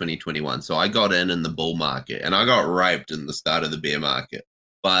 2020, early 2021. So I got in the bull market, and I got raped in the start of the bear market.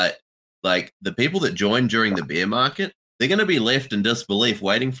 But like the people that joined during the bear market, they're going to be left in disbelief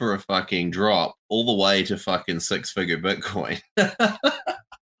waiting for a fucking drop all the way to fucking 6-figure Bitcoin.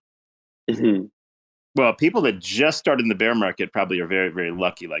 Well, people that just started in the bear market probably are very, very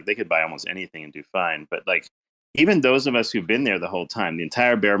lucky. Like they could buy almost anything and do fine. But like even those of us who've been there the whole time, the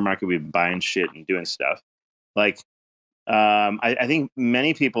entire bear market, we've been buying shit and doing stuff. Like I think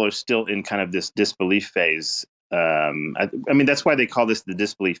many people are still in kind of this disbelief phase. I mean, that's why they call this the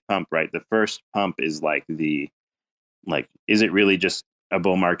disbelief pump, right? The first pump is like is it really just a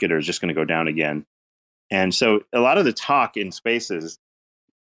bull market, or is it just going to go down again? And so a lot of the talk in spaces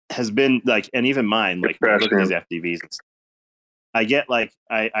has been like, and even mine, like look at these FDVs. I get like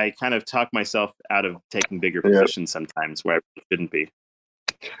I kind of talk myself out of taking bigger positions sometimes where I shouldn't be.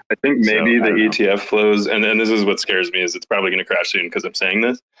 I think maybe the ETF flows, and this is what scares me, is it's probably going to crash soon because I'm saying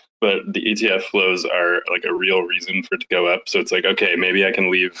this, but the ETF flows are like a real reason for it to go up. So it's like, okay, maybe I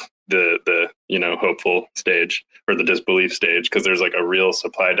can leave the hopeful stage or the disbelief stage because there's like a real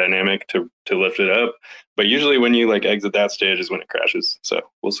supply dynamic to lift it up. But usually when you like exit that stage is when it crashes. So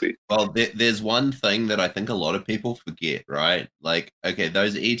we'll see. Well, there's one thing that I think a lot of people forget, right? Like, okay,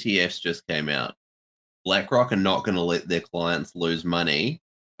 those ETFs just came out. BlackRock are not going to let their clients lose money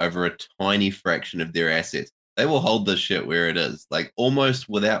over a tiny fraction of their assets. They will hold this shit where it is, like almost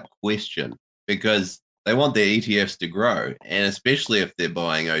without question, because they want their ETFs to grow, and especially if they're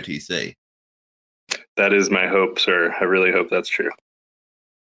buying OTC. That is my hope, sir. I really hope that's true.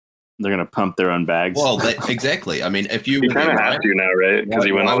 They're going to pump their own bags. Well, exactly. I mean, if you kind of have to now, right? Because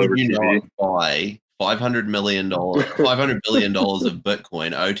you went all over TV. Buy $500 billion of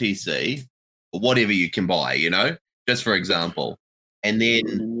Bitcoin OTC, or whatever you can buy, just for example, and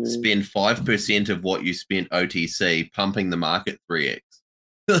then spend 5% of what you spent OTC pumping the market 3x.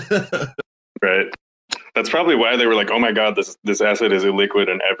 Right. That's probably why they were like, oh my God, this asset is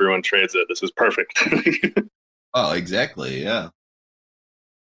illiquid and everyone trades it. This is perfect. Oh, exactly. Yeah.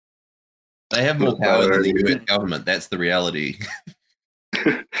 They have more power than the US government. That's the reality.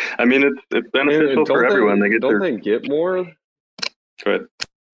 I mean, it's beneficial for everyone. They get more? Go ahead.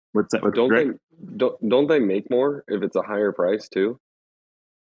 What's that? Don't they make more if it's a higher price too?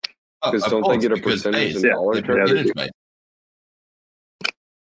 Because don't they get a percentage in dollar terms?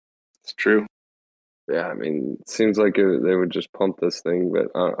 It's true. Yeah, I mean, it seems like they would just pump this thing, but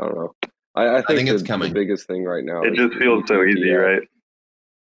I don't know. I think it's coming. The biggest thing right now. It just feels so easy, right?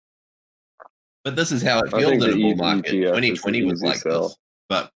 But this is how it feels in a bull market. 2020 was like this,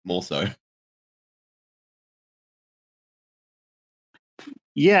 but more so.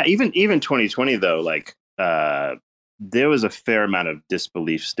 Yeah, even 2020 though, like there was a fair amount of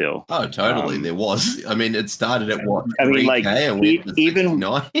disbelief still. Oh, totally, there was. I mean, it started at what? I mean, like and went to even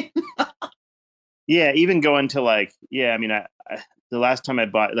 69? Yeah, even going to like, yeah, I mean, the last time I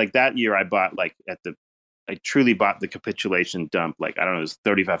bought, like that year, I bought like I truly bought the capitulation dump. Like, I don't know, it was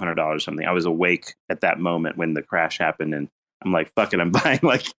 $3,500 or something. I was awake at that moment when the crash happened, and I'm like, fuck it, I'm buying.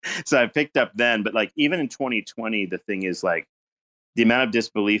 Like, so I picked up then. But like, even in 2020, the thing is like, the amount of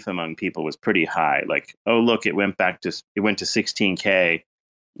disbelief among people was pretty high. Like, oh, look, it went to 16K.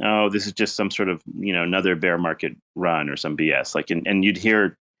 Oh, this is just some sort of, another bear market run or some BS. Like, and you'd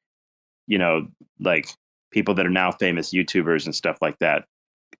hear, like people that are now famous YouTubers and stuff like that.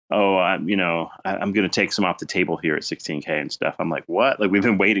 Oh, I'm going to take some off the table here at 16K and stuff. I'm like, what? Like, we've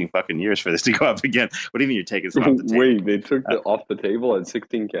been waiting fucking years for this to go up again. What do you mean you're taking some off the table? Wait, they took off the table at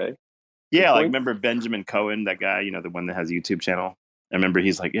 16K? Yeah, like remember Benjamin Cohen, that guy, the one that has a YouTube channel. I remember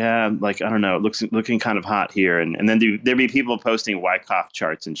he's like, yeah, like I don't know, it looking kind of hot here, and then there'd be people posting Wyckoff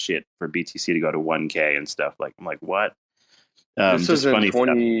charts and shit for BTC to go to 1K and stuff. Like I'm like, what? This is in funny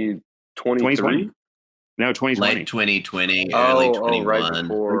 2023? No, 2020. Late 2020, early 21. Right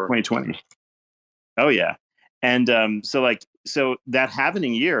before 2020. Oh yeah, and so that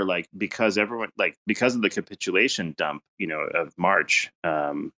happening year, like because of the capitulation dump, of March,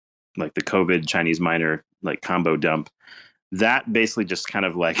 like the COVID Chinese miner like combo dump, that basically just kind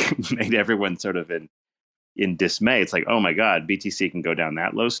of like made everyone sort of in dismay. It's like, oh my God, BTC can go down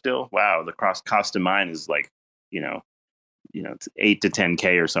that low still? Wow, the cost to mine is like, it's 8 to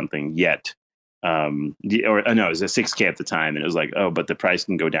 10K or something yet. No, it was a 6K at the time, and it was like, oh, but the price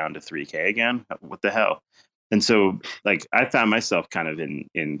can go down to 3K again. What the hell? And so, like, I found myself kind of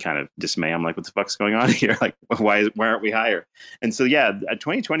in kind of dismay. I'm like, what the fuck's going on here? Like, why aren't we higher? And so, yeah,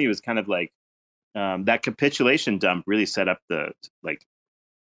 2020 was kind of like that capitulation dump really set up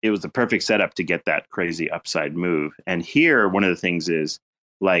it was the perfect setup to get that crazy upside move. And here, one of the things is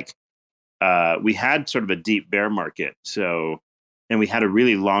like we had sort of a deep bear market, and we had a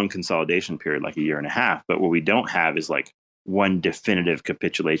really long consolidation period, like a year and a half. But what we don't have is like one definitive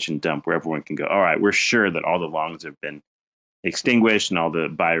capitulation dump where everyone can go, all right, we're sure that all the longs have been extinguished and all the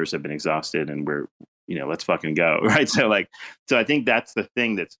buyers have been exhausted, and we're, let's fucking go, right? So I think that's the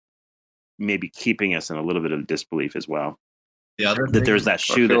thing that's maybe keeping us in a little bit of disbelief as well. The other that there's that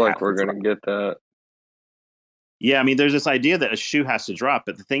shoe. I feel that like we're going to get that. Yeah, I mean, there's this idea that a shoe has to drop,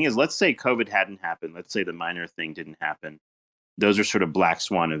 but the thing is, let's say COVID hadn't happened. Let's say the minor thing didn't happen. Those are sort of black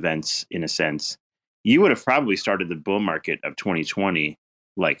swan events in a sense. You would have probably started the bull market of 2020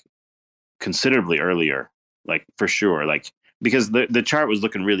 like considerably earlier, like for sure, like because the chart was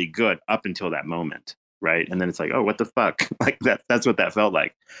looking really good up until that moment, right? And then it's like, oh, what the fuck? Like that's what that felt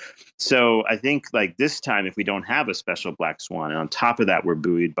like. So I think like this time, if we don't have a special black swan, and on top of that, we're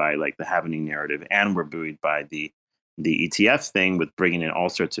buoyed by like the happening narrative, and we're buoyed by the ETF thing with bringing in all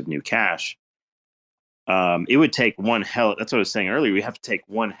sorts of new cash. It would take that's what I was saying earlier. We have to take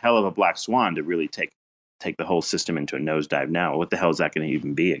one hell of a black swan to really take the whole system into a nosedive. Now, what the hell is that going to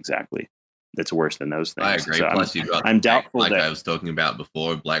even be exactly? That's worse than those things. I agree. So Plus, I'm doubtful like I was talking about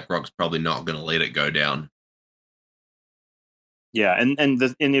before. BlackRock's probably not going to let it go down. Yeah, and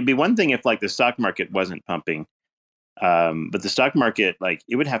it'd be one thing if like the stock market wasn't pumping, but the stock market, like,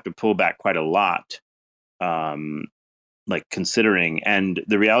 it would have to pull back quite a lot, like considering. And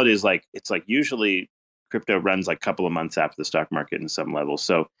the reality is, like, it's like usually crypto runs like a couple of months after the stock market in some levels.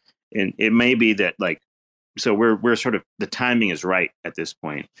 So it may be that like, so we're sort of, the timing is right at this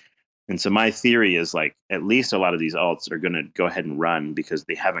point. And so my theory is like, at least a lot of these alts are going to go ahead and run because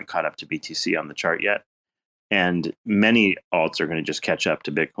they haven't caught up to BTC on the chart yet. And many alts are going to just catch up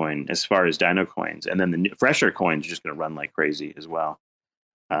to Bitcoin as far as Dino coins. And then the fresher coins are just going to run like crazy as well.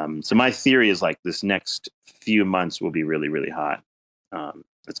 So my theory is like this next few months will be really, really hot.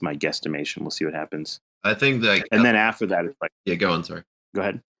 That's my guesstimation. We'll see what happens. I think that, and then after that, it's like, yeah, go on. Sorry. Go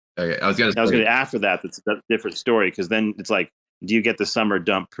ahead. Okay. I was going to after that, that's a different story. Because then it's like, do you get the summer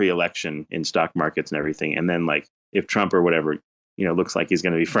dump pre-election in stock markets and everything? And then like, if Trump or whatever, looks like he's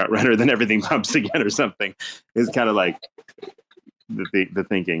going to be front runner, then everything pumps again or something. It's kind of like the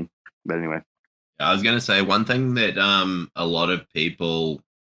thinking. But anyway, I was going to say one thing that a lot of people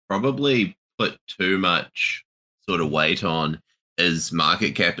probably put too much sort of weight on is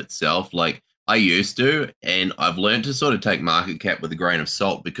market cap itself. Like I used to, and I've learned to sort of take market cap with a grain of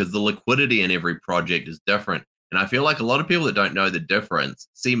salt because the liquidity in every project is different. And I feel like a lot of people that don't know the difference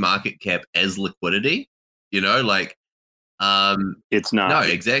see market cap as liquidity, like, it's not. No,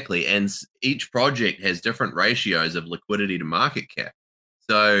 exactly. And each project has different ratios of liquidity to market cap.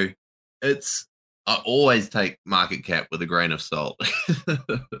 So I always take market cap with a grain of salt.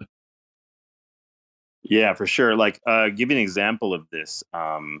 Yeah, for sure. Like, give you an example of this.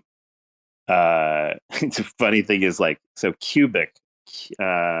 It's a funny thing is like, so Cubic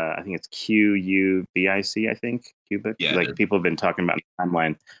I think it's QUBIC. I think Cubic. Yeah, Like people have been talking about the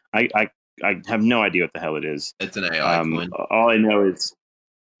timeline. I have no idea what the hell it is. it's an AI coin. All I know is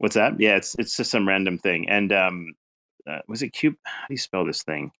what's that? Yeah, it's just some random thing. And was it Q? How do you spell this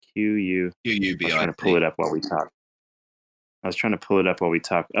thing? QU. I was trying to pull it up while we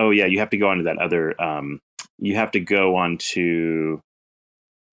talk. Oh yeah, you have to go onto that other. You have to go onto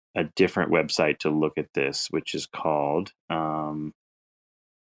a different website to look at this, which is called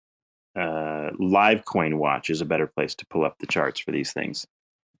Livecoin Watch is a better place to pull up the charts for these things,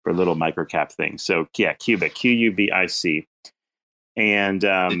 for little microcap things. So yeah, Cubic, QUBIC. And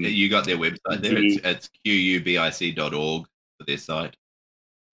you got their website there. It's qubic.org for their site.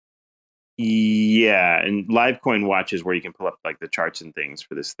 Yeah, and Livecoin Watch is where you can pull up like the charts and things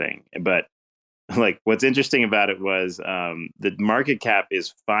for this thing. But like what's interesting about it was the market cap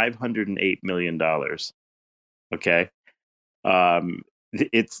is $508 million. Okay.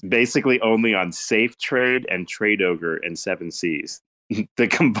 It's basically only on Safe Trade and Trade Ogre and 7Cs. The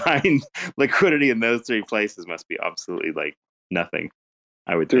combined liquidity in those three places must be absolutely like nothing,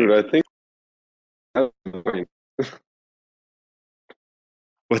 I would think. Dude, I think.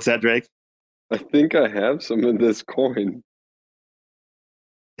 What's that, Drake? I think I have some of this coin.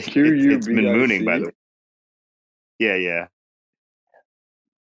 It's been mooning, by the way. Yeah.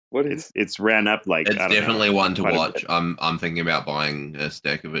 What is it's ran up like it's definitely one to watch. I'm thinking about buying a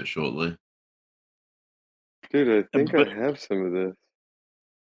stack of it shortly. Dude, I think I have some of this.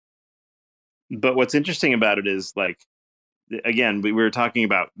 But what's interesting about it is like, again, we were talking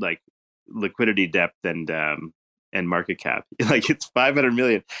about like liquidity depth and market cap. Like it's 500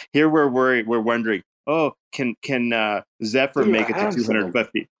 million. Here we're wondering, oh, can Zephyr make it to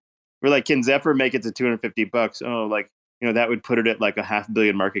 250? We're like, can Zephyr make it to $250? Oh, like, that would put it at like a $500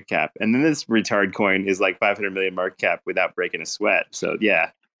 million market cap. And then this retard coin is like 500 million market cap without breaking a sweat. So yeah.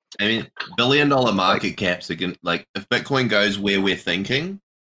 I mean, $1 billion market caps are going to, like, if Bitcoin goes where we're thinking,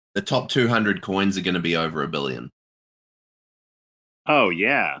 the top 200 coins are going to be over $1 billion. Oh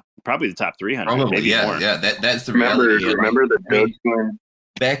yeah, probably the top 300. Probably, maybe yeah, more. Yeah. That's the reality. Remember the Dogecoin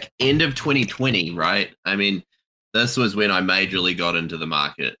back end of 2020, right? I mean, this was when I majorly got into the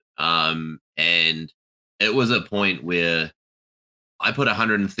market, and it was a point where I put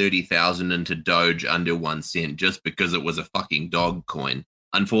 130,000 into Doge under 1 cent just because it was a fucking dog coin.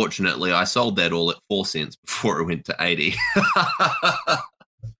 Unfortunately, I sold that all at 4 cents before it went to 80.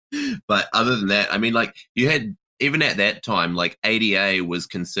 But other than that, I mean, like, you had, even at that time, like ADA was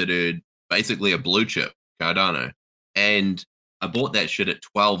considered basically a blue chip Cardano. And I bought that shit at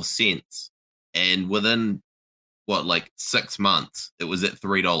 12 cents. And within, 6 months, it was at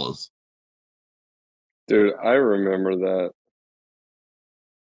 $3. Dude, I remember that.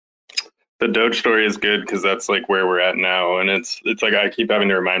 The Doge story is good because that's like where we're at now. And it's like I keep having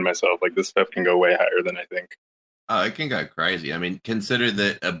to remind myself, like, this stuff can go way higher than I think. Oh, it can go crazy. I mean, consider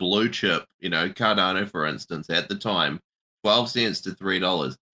that a blue chip, Cardano, for instance, at the time, 12 cents to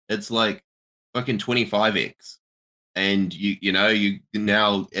 $3. It's like fucking 25x. And you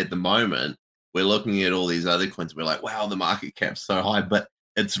now at the moment, we're looking at all these other coins. We're like, wow, the market cap's so high, but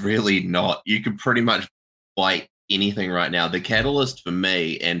it's really not. You could pretty much buy anything right now. The catalyst for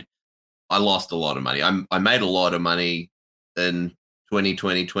me, and I lost a lot of money. I made a lot of money in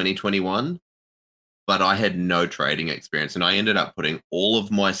 2020, 2021. But I had no trading experience, and I ended up putting all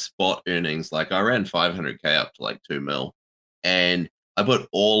of my spot earnings, like I ran 500K up to like 2 mil, and I put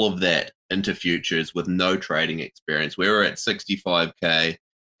all of that into futures with no trading experience. We were at 65K,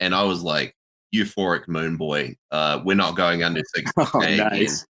 and I was like, euphoric moon boy. We're not going under 60K again.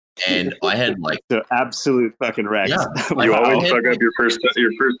 And I had like the absolute fucking wreck. Yeah, you always fuck up your first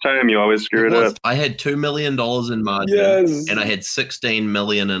time. You always screw it up. I had $2 million in margin, and I had 16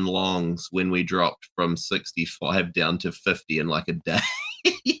 million in longs when we dropped from 65 down to 50 in like a day.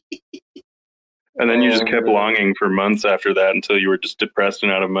 And then you just kept longing for months after that until you were just depressed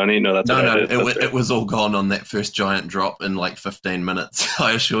and out of money. No, it was all gone on that first giant drop in like 15 minutes.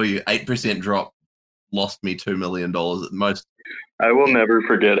 I assure you, 8% drop lost me $2 million at most. I will never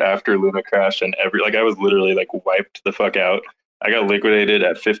forget after Luna crashed and I was literally like wiped the fuck out. I got liquidated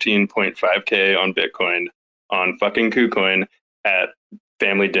at 15.5K on Bitcoin on fucking KuCoin at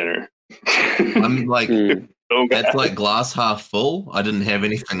family dinner. I'm like, that's like glass half full. I didn't have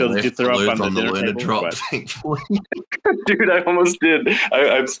anything left to lose on the Luna drop, thankfully. Dude, I almost did.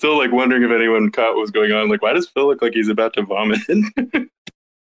 I'm still like wondering if anyone caught what was going on. Like, why does Phil look like he's about to vomit?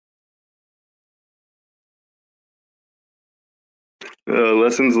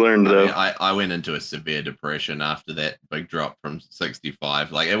 Lessons learned, though. I went into a severe depression after that big drop from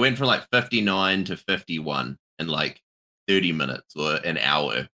 65. Like, it went from like 59 to 51 in like 30 minutes or an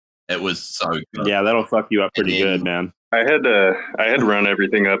hour. It was so good. Yeah, that'll fuck you up pretty And then- good, man. I had run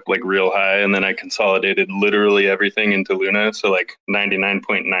everything up like real high, and then I consolidated literally everything into Luna. So like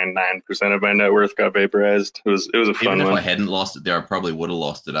 99.99% of my net worth got vaporized. It was a fun Even if one. I hadn't lost it there, I probably would have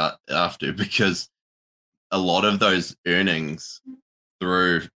lost it after, because a lot of those earnings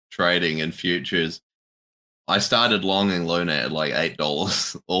through trading and futures, I started longing Luna at like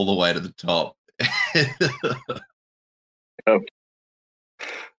 $8 all the way to the top.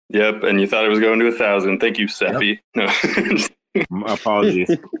 Yep, and you thought it was going to 1,000. Thank you, Cephii. Yep. No. Apologies.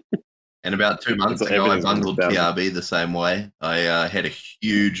 And about 2 months ago, I bungled TRB the same way. I had a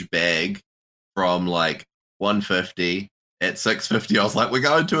huge bag from like 150. At 650, I was like, we're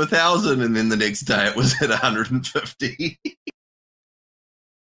going to 1,000. And then the next day it was at 150.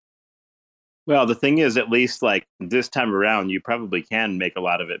 Well, the thing is, at least like this time around, you probably can make a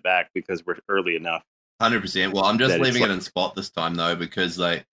lot of it back because we're early enough. 100%. Well, I'm just leaving it in spot this time, though, because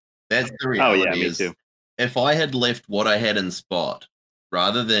like that's the reality. Oh, yeah, me too. If I had left what I had in spot,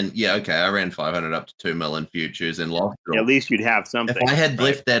 rather than, I ran 500 up to 2 mil in futures and lost it all. At least you'd have something. If I had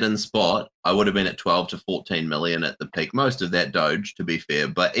left that in spot, I would have been at 12 to 14 million at the peak. Most of that Doge, to be fair.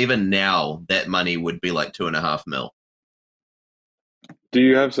 But even now, that money would be like 2.5 mil. Do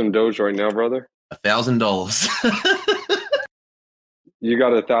you have some Doge right now, brother? $1,000. You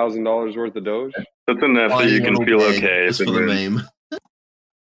got $1,000 worth of Doge? That's enough that you can feel okay. Just for the meme.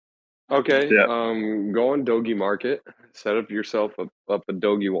 Okay. Yeah. Go on Doge Market, set up yourself up a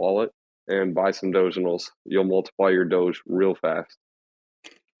Doge wallet, and buy some Doginals. You'll multiply your Doge real fast.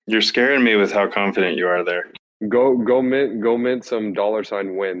 You're scaring me with how confident you are there. Go mint some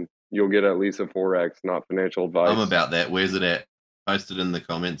 $win. You'll get at least a 4x, not financial advice. I'm about that. Where's it at? Post it in the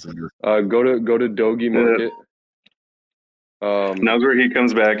comments. Go to Doge Market. Now's where he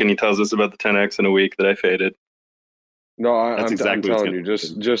comes back and he tells us about the 10x in a week that I faded. No, I'm exactly telling you,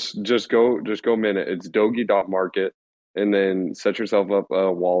 just go mint it. It's Doge.market, and then set yourself up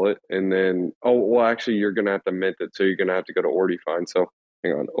a wallet, and then actually you're gonna have to mint it, so you're gonna have to go to OrdiFind. So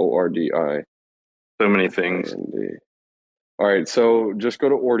hang on, ORDI. So many things. All right, so just go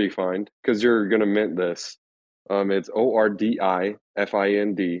to OrdiFind because you're gonna mint this. It's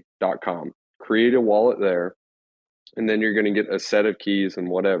ORDIFIND.com. Create a wallet there, and then you're gonna get a set of keys and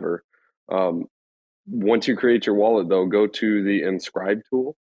whatever. Once you create your wallet, though, go to the inscribe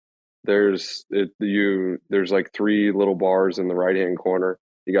tool. There's like 3 little bars in the right hand corner.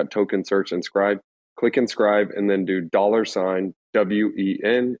 You got token search inscribe. Click inscribe and then do $WEN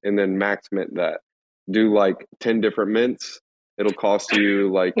and then max mint that. Do like 10 different mints. It'll cost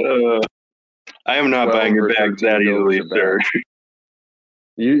you like I am not buying your bags that easily, sir.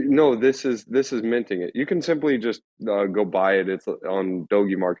 This is minting it. You can simply just go buy it. It's on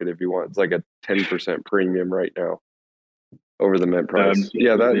Doge Market if you want. It's like a 10% premium right now over the mint price.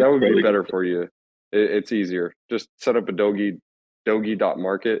 That would be better for you. It's easier. Just set up a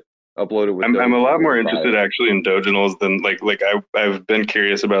Doge.market, upload it with I'm a lot more interested actually in Doginals than like I've been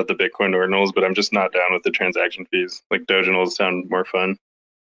curious about the Bitcoin ordinals, but I'm just not down with the transaction fees. Like Doginals sound more fun.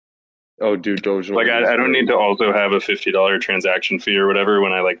 Oh, dude, Doginals. Like I don't need to also have a $50 transaction fee or whatever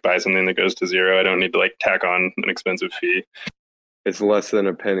when I like buy something that goes to zero. I don't need to like tack on an expensive fee. It's less than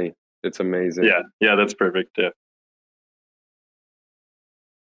a penny. It's amazing. Yeah, that's perfect. Yeah.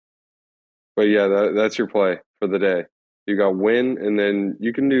 But yeah, that's your play for the day. You got win, and then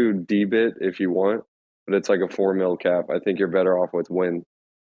you can do debit if you want, but it's like a 4 mil cap. I think you're better off with win.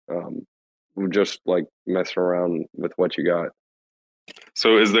 Just like messing around with what you got.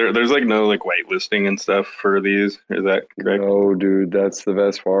 So there's like no like whitelisting and stuff for these? Is that correct? No, dude, that's the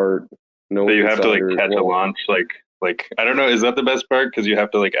best part. No, so you have to like catch a launch, like I don't know. Is that the best part? Because you have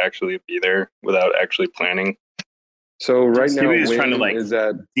to like actually be there without actually planning. So right now, Win is trying to like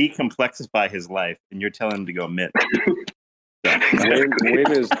that decomplexify his life, and you're telling him to go mint.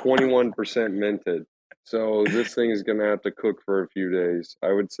 Win is 21% minted. So this thing is gonna have to cook for a few days.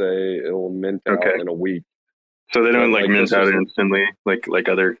 I would say it'll mint out in a week. So they don't like mint out instantly, like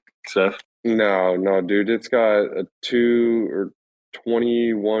other stuff. No, dude. It's got a 2 or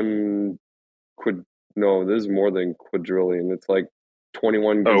 21 No, this is more than quadrillion. It's like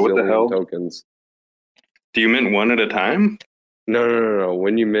 21 gazillion tokens. Do you mint one at a time? No.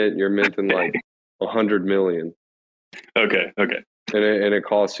 When you mint, you're minting like 100 million. Okay. And it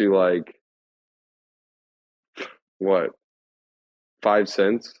costs you like what, 5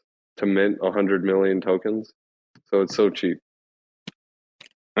 cents to mint 100 million tokens. So it's so cheap.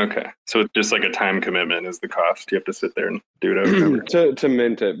 Okay, so it's just like a time commitment is the cost. You have to sit there and do it over. to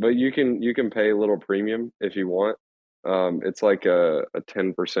mint it, but you can pay a little premium if you want. It's like a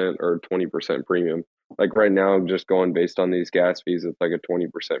 10% or 20% premium. Like right now, just going based on these gas fees, it's like a 20%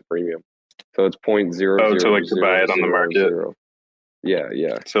 premium. So it's point zero Oh, so zero like to buy zero it on the zero market. zero. Yeah,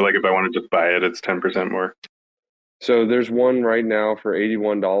 yeah. So like if I want to just buy it, it's 10% more. So there's one right now for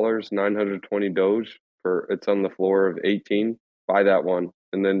 $81, 920 Doge for it's on the floor of 18. Buy that one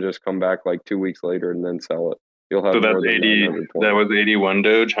and then just come back like 2 weeks later and then sell it. You'll have So more that's than 80. 920. That was 81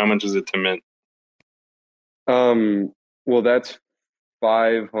 Doge. How much is it to mint? Well, that's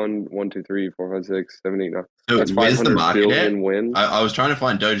 500, 1, 2, 3, 4, 5, 6, 7, 8, 9. So That's where's the 500 market at? billion wins. I was trying to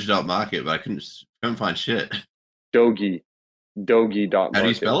find Doge.market, but I couldn't find shit. Dogi, Dogi.market. How do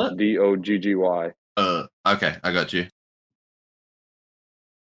you spell it? Dogggy. Okay, I got you.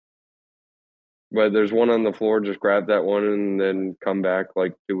 But there's one on the floor. Just grab that one and then come back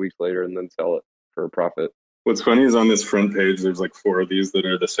like 2 weeks later and then sell it for a profit. What's funny is on this front page, there's like 4 of these that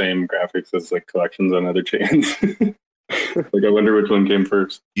are the same graphics as like collections on other chains. Like I wonder which one came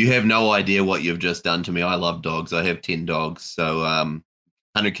first. You have no idea what you've just done to me. I love dogs. I have 10 dogs, so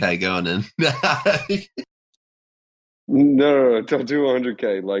 100K going in. No, don't do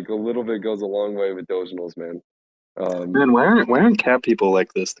 100K. Like a little bit goes a long way with Doginals, man. Man, why aren't cat people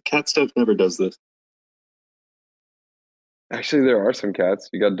like this? The cat stuff never does this. Actually, there are some cats.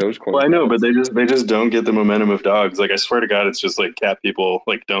 You got Dogecoin. Well, I know, but cats. they just don't get the momentum of dogs. Like I swear to God, it's just like cat people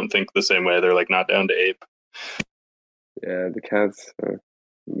like don't think the same way. They're like not down to ape. Yeah, the cats,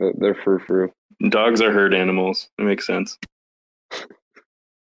 they're frou-frou. Dogs are herd animals. It makes sense.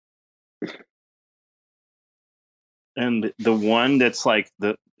 And the one that's like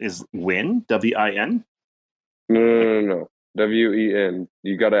is Win, WIN? No. WEN.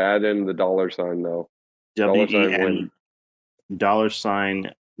 You got to add in the dollar sign though. WEN.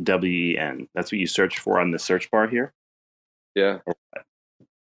 $ WEN. That's what you search for on the search bar here. Yeah.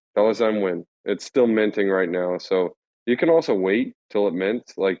 $win. It's still minting right now, so you can also wait till it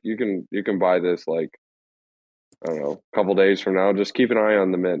mints. Like you can buy this like I don't know, a couple days from now. Just keep an eye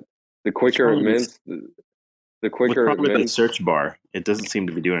on the mint. The quicker it mints, the What's quicker wrong it with the mints. search bar? It doesn't seem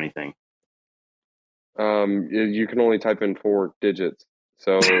to be doing anything. You can only type in 4 digits,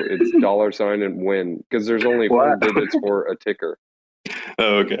 so it's $ and win because there's only 4 digits for a ticker.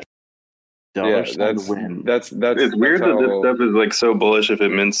 Oh, okay. Yeah, $win. that's It's weird that this how. stuff is like so bullish if it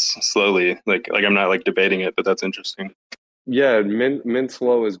mints slowly. Like I'm not like debating it, but that's interesting. Yeah, mint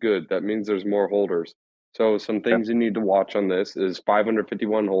slow is good. That means there's more holders. So some things you need to watch on this is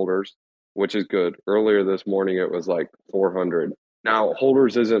 551 holders, which is good. Earlier this morning it was like 400. Now,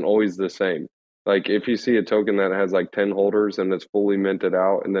 holders isn't always the same. Like if you see a token that has like 10 holders and it's fully minted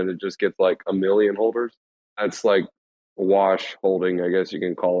out and then it just gets like a million holders, that's like wash holding, I guess you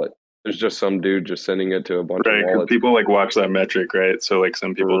can call it. There's just some dude just sending it to a bunch Right, of because wallets. people like watch that metric, right? So like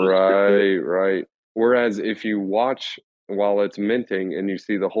some people Right. Whereas if you watch while it's minting and you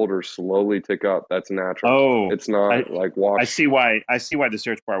see the holders slowly tick up, that's natural. Oh, It's not like wash. I see why the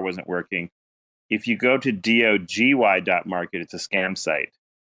search bar wasn't working. If you go to DOGY.market, it's a scam site.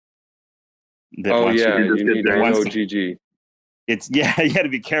 Oh yeah, you you need DOGG. It's you got to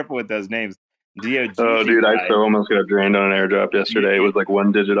be careful with those names. DOGGY. Oh, dude, I so almost got drained on an airdrop yesterday. It was like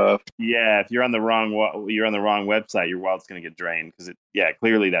 1 digit off. Yeah, if you're on the wrong website, your wallet's going to get drained because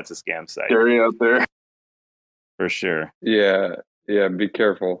clearly that's a scam site. Scary out there. For sure. Yeah, be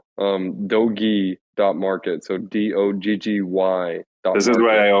careful. Dogi.market, so DOGGY. This is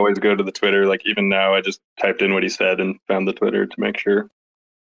why I always go to the Twitter. Like even now, I just typed in what he said and found the Twitter to make sure.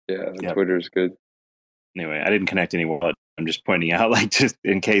 Yeah, Twitter's good. Anyway, I didn't connect any wallet. I'm just pointing out, like, just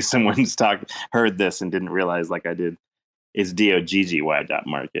in case someone's heard this and didn't realize, like I did, it's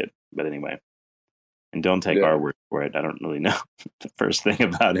DOGGY.market. But anyway, and don't take our word for it. I don't really know the first thing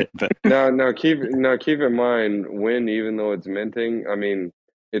about it. But now keep in mind when, even though it's minting, I mean,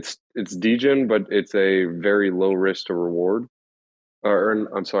 it's degen, but it's a very low risk to reward.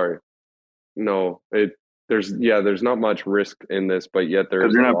 I'm sorry, no, there's not much risk in this, but yet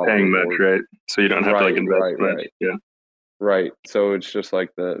there's you're not paying much, right? So you don't have to like invest much. Yeah. Right. So it's just like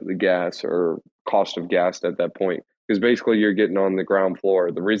the gas or cost of gas at that point. Because basically you're getting on the ground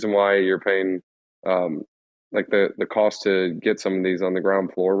floor. The reason why you're paying like the cost to get some of these on the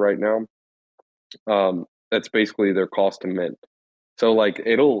ground floor right now, that's basically their cost to mint. So like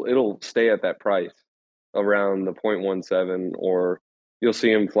it'll stay at that price around the 0.17, or you'll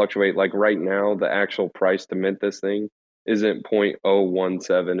see them fluctuate. Like right now, the actual price to mint this thing isn't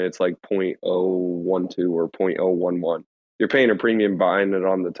 0.017, it's like 0.012 or 0.011. You're paying a premium buying it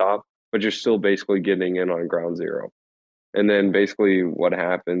on the top, but you're still basically getting in on ground zero. And then basically what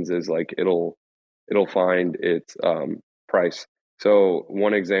happens is like it'll find its price. So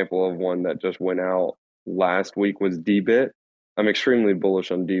one example of one that just went out last week was DBit. I'm extremely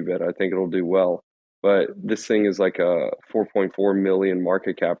bullish on DBit. I think it'll do well. but this thing is like a 4.4 million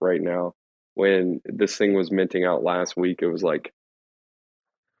market cap right now. When this thing was minting out last week, it was like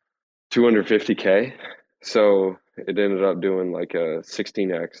 250K. So it ended up doing like a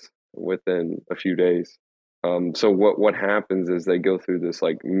 16x within a few days. So what happens is they go through this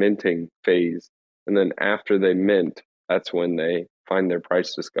like minting phase, and then after they mint, that's when they find their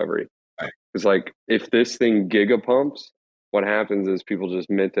price discovery. Right. It's like if this thing gigapumps, what happens is people just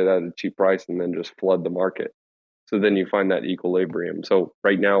mint it at a cheap price and then just flood the market. So then you find that equilibrium. So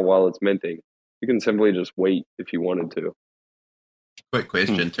right now, while it's minting, you can simply just wait if you wanted to. Quick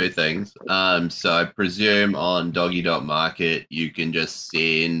question, two things. So I presume on Doggy.market you can just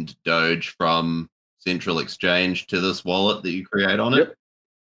send Doge from Central Exchange to this wallet that you create on Yep. it.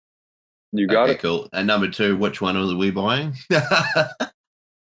 You got Okay, it. cool. And number two, which one are we buying?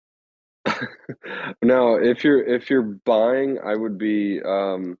 Now, if you're buying, I would be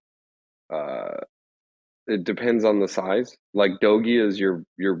it depends on the size. Like Dogi is your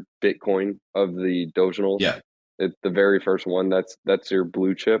Bitcoin of the Doginals. Yeah. It's the very first one. That's your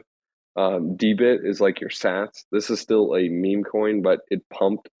blue chip. DBit is like your Sats. This is still a meme coin, but it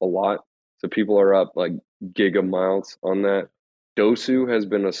pumped a lot, so people are up like giga amounts on that. Dosu has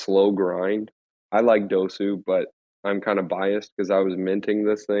been a slow grind. I like Dosu, but I'm kind of biased because I was minting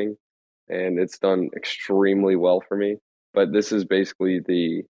this thing, and it's done extremely well for me. But this is basically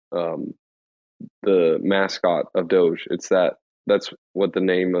the mascot of Doge. That's what the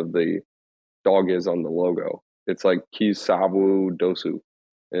name of the dog is on the logo. It's like Kisawu Dosu,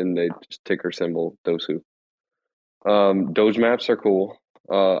 and they just ticker symbol Dosu. Doge maps are cool.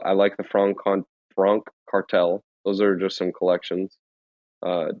 I like the Franc Cartel. Those are just some collections.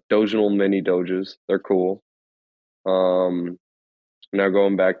 Doginal mini Doges, they're cool. Now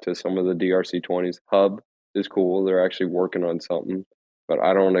going back to some of the DRC20s, Hub is cool. They're actually working on something, but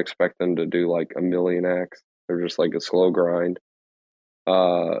I don't expect them to do like a million X. They're just like a slow grind.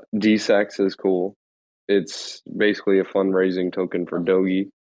 DSEX is cool. It's basically a fundraising token for Dogi.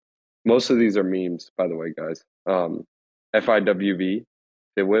 Most of these are memes, by the way, guys. FIWV,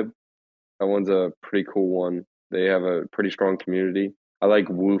 Fitwib, that one's a pretty cool one. They have a pretty strong community. I like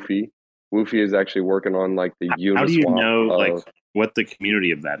Woofy. Woofy is actually working on like the How do you Uniswap. know like what the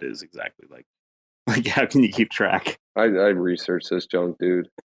community of that is exactly? Like how can you keep track? I research this junk, dude.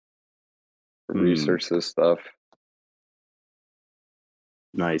 Research this stuff.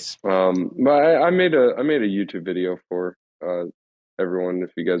 Nice. But I made a YouTube video for everyone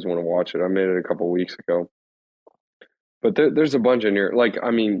if you guys want to watch it. I made it a couple weeks ago. But there's a bunch in here. Like,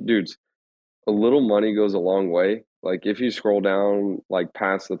 I mean, dudes, a little money goes a long way. Like, if you scroll down, like,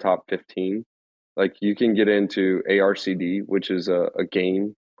 past the top 15, like, you can get into ARCD, which is a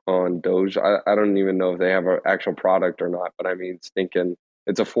game on Doge. I don't even know if they have an actual product or not, but I mean,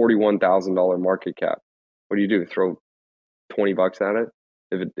 it's a $41,000 market cap. What do? Throw $20 at it?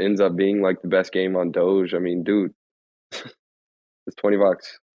 If it ends up being like the best game on Doge, I mean, dude, it's $20.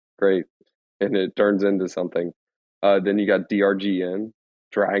 Great. And it turns into something. Then you got DRGN,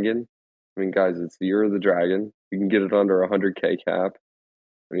 Dragon. I mean, guys, it's the year of the dragon. You can get it under 100K cap.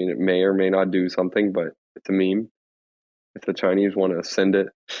 I mean, it may or may not do something, but it's a meme. If the Chinese want to send it,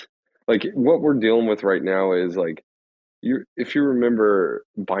 like what we're dealing with right now is like, if you remember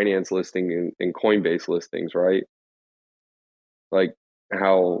Binance listing and Coinbase listings, right? Like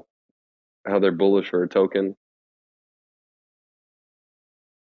how they're bullish for a token.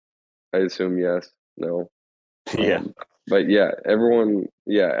 I assume yes, no. Yeah. But yeah, everyone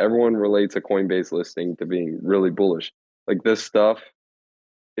relates a Coinbase listing to being really bullish. Like this stuff,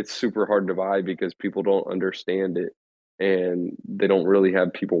 it's super hard to buy because people don't understand it and they don't really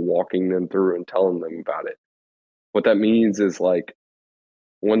have people walking them through and telling them about it. What that means is like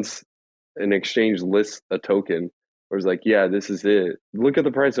once an exchange lists a token or is like, yeah, this is it. Look at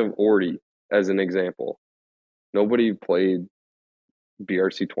the price of Ordi as an example. Nobody played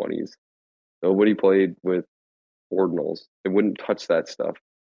BRC20s. Nobody played with ordinals. They wouldn't touch that stuff.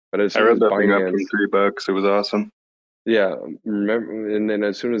 But as I soon read as that thing up Binance, from $3. It was awesome. yeah, remember, and then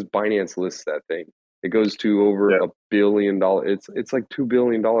as soon as Binance lists that thing, it goes to over $1 billion. It's like $2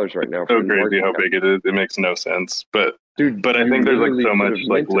 billion right now. So crazy how big it is. It makes no sense. But dude, I think there's like so much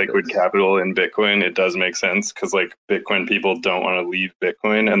like liquid this. capital in Bitcoin. It does make sense because like Bitcoin people don't want to leave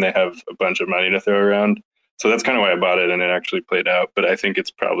Bitcoin and they have a bunch of money to throw around. So that's kind of why I bought it, and it actually played out. But I think it's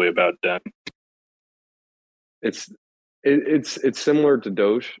probably about done. It's similar to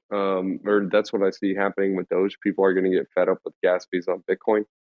Doge, or that's what I see happening with Doge. People are going to get fed up with gas fees on Bitcoin,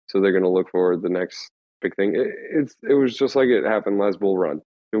 so they're going to look for the next big thing. It was just like it happened last bull run.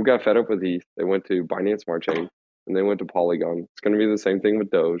 People got fed up with ETH. They went to Binance Smart Chain, and they went to Polygon. It's going to be the same thing with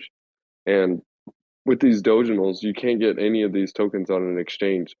Doge, and with these Doginals, you can't get any of these tokens on an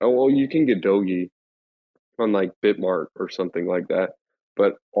exchange. Oh, well, you can get Dogi on like Bitmark or something like that.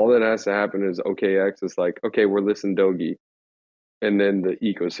 But all that has to happen is OKX is like, okay, we're listing Dogi. And then the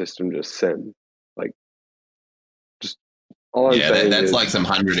ecosystem just send. Like, just all I'm saying that's is like some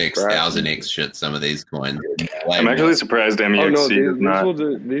 100x, 1000x shit, some of these coins. I'm actually surprised MEXC Oh, no, does not. will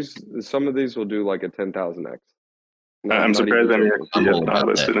do, some of these will do like a 10,000x. I'm surprised MEXC has all not about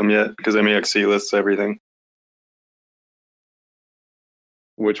listed that. them yet, because MEXC lists everything.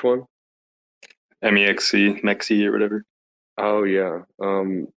 Which one? MEXC or whatever. Oh yeah.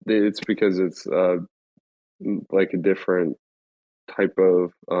 It's because it's like a different type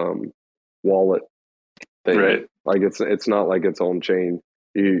of wallet thing. Right. Like it's not like its own chain.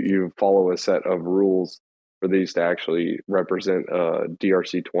 You follow a set of rules for these to actually represent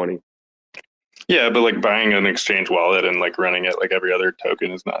DRC20. Yeah, but like buying an exchange wallet and like running it like every other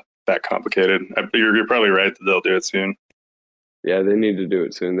token is not that complicated. You're probably right that they'll do it soon. Yeah, they need to do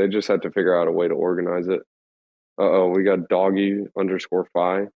it soon. They just have to figure out a way to organize it. We got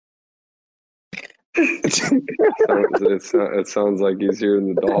doggy_fi. It sounds like he's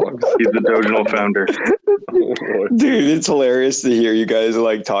hearing the dogs. He's the Doginal founder. Dude, it's hilarious to hear you guys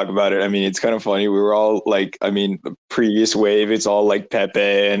like talk about it. I mean, it's kind of funny. We were all like, I mean, the previous wave, it's all like Pepe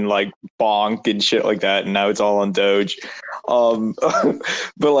and like Bonk and shit like that, and now it's all on Doge.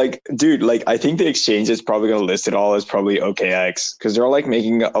 But like, dude, like I think the exchange is probably gonna list it all as probably OKX because they're all like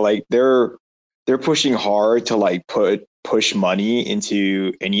making like they're pushing hard to like push money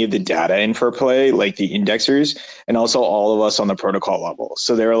into any of the data info play, like the indexers, and also all of us on the protocol level.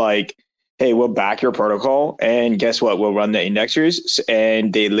 So they're like, hey, we'll back your protocol, and guess what? We'll run the indexers,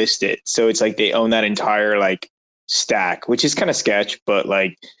 and they list it. So it's like they own that entire like stack, which is kind of sketch, but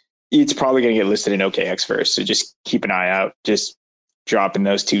like it's probably going to get listed in OKX first. So just keep an eye out. Just dropping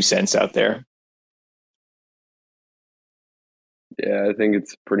those 2 cents out there. Yeah, I think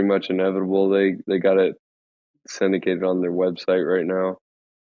it's pretty much inevitable. They got it syndicated on their website right now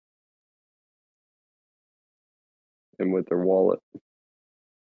and with their wallet.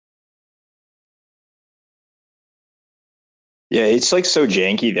 Yeah, it's like so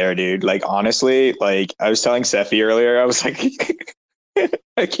janky there, dude. Like honestly, like I was telling Cephii earlier, I was like,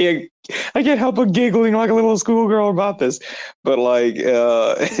 I can't help but giggling like a little schoolgirl about this. But like,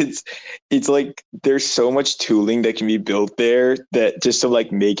 it's like there's so much tooling that can be built there that just to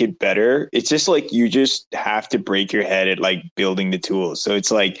like make it better. It's just like you just have to break your head at like building the tools. So it's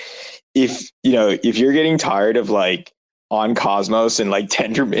like if you're getting tired of like on Cosmos and like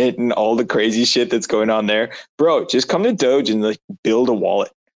Tendermint and all the crazy shit that's going on there, bro, just come to Doge and like build a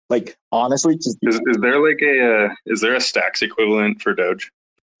wallet. Like honestly, just is there like is there a Stacks equivalent for Doge?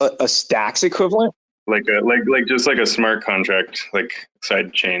 A Stacks equivalent? Like just like a smart contract, like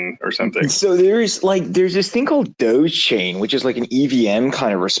side chain or something. So there's this thing called Doge Chain, which is like an EVM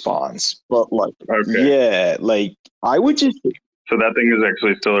kind of response. But like, yeah, like I would just. So that thing is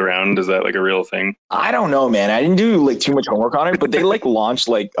actually still around. Is that like a real thing? I don't know, man. I didn't do like too much homework on it, but they like launched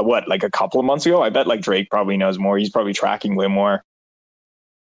like a couple of months ago. I bet like Drake probably knows more. He's probably tracking way more.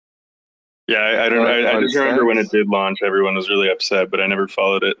 Yeah, I don't know. I just remember when it did launch, everyone was really upset, but I never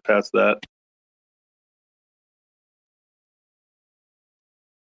followed it past that.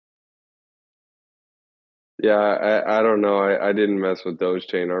 Yeah, I don't know. I didn't mess with Doge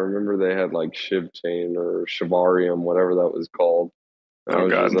Chain. I remember they had like Shiv Chain or Shibarium, whatever that was called. And I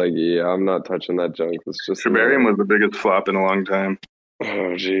was just like, yeah, I'm not touching that junk. It's just Shibarium was the biggest flop in a long time.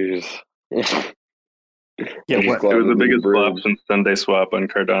 Oh, jeez. Yeah, it was the biggest flop since Sunday Swap on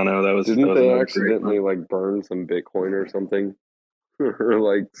Cardano. Didn't they accidentally like burn some Bitcoin or something? Or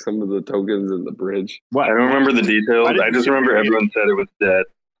like some of the tokens in the bridge? What? I don't remember the details. I just remember everyone said it was dead.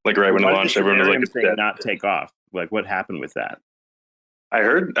 Like right when it launched, everyone was like, "It's dead." Not take off. Like what happened with that? I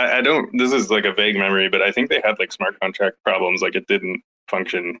heard. I don't. This is like a vague memory, but I think they had like smart contract problems. Like it didn't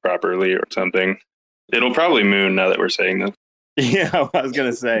function properly or something. It'll probably moon now that we're saying this. Yeah, I was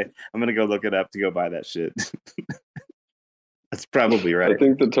gonna say I'm gonna go look it up to go buy that shit. That's probably right. I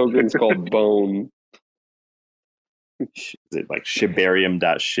think the token's called Bone. Is it like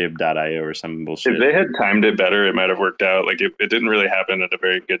shibarium.shib.io or some bullshit? If they had timed it better, it might have worked out. Like it didn't really happen at a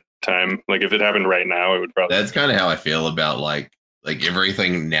very good time. Like if it happened right now, it would probably. That's kind of how I feel about like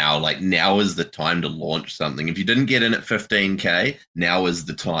everything now. Like now is the time to launch something. If you didn't get in at 15K, now is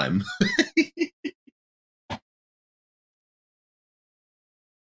the time.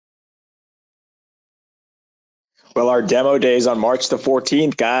 Well, our demo day is on March the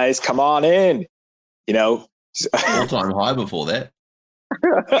 14th, guys. Come on in. You know, all-time high before that.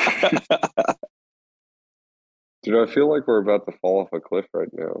 Dude, I feel like we're about to fall off a cliff right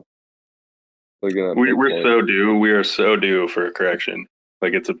now. Looking at We're Bitcoin. so due. We are so due for a correction.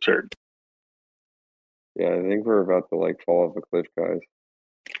 Like, it's absurd. Yeah, I think we're about to like fall off a cliff, guys.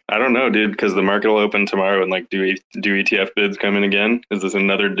 I don't know, dude, because the market will open tomorrow and like do ETF bids come in again? Is this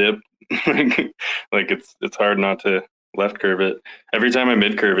another dip? Like it's hard not to left curve it. Every time I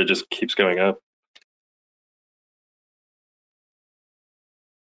mid curve, it just keeps going up.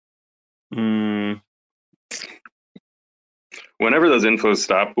 Whenever those inflows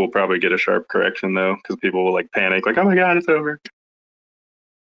stop, we'll probably get a sharp correction though, because people will like panic, like, "Oh my god, it's over."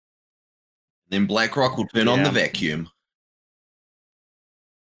 Then BlackRock will turn on the vacuum.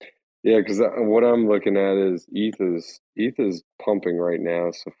 Yeah, because what I'm looking at is ETH is pumping right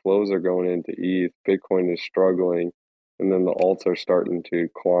now, so flows are going into ETH. Bitcoin is struggling, and then the alts are starting to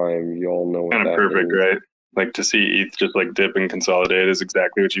climb. You all know what Kind of that perfect, means. right? Like to see ETH just like dip and consolidate is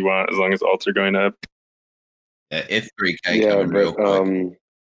exactly what you want, as long as alts are going up. F3K coming real quick.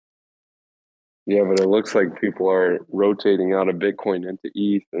 Yeah, but it looks like people are rotating out of Bitcoin into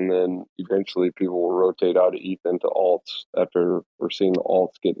ETH, and then eventually people will rotate out of ETH into alts after we're seeing the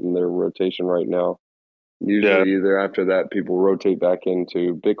alts getting their rotation right now. Usually, either after that, people rotate back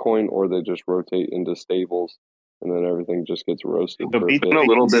into Bitcoin, or they just rotate into stables, and then everything just gets roasted. So for a bit. A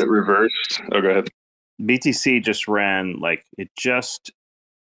little bit reversed. Oh, go ahead. BTC just ran like it just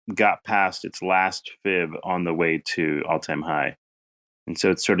got past its last fib on the way to all-time high, and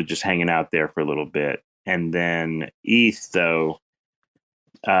so it's sort of just hanging out there for a little bit. And then ETH though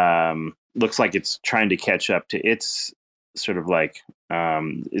looks like it's trying to catch up to its sort of like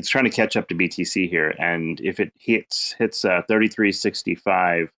it's trying to catch up to BTC here, and if it hits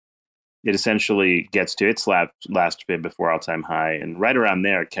 33.65, it essentially gets to its last fib before all-time high, and right around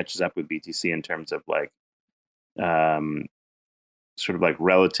there it catches up with BTC in terms of like sort of like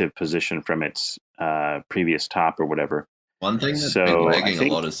relative position from its previous top or whatever. One thing that's been lagging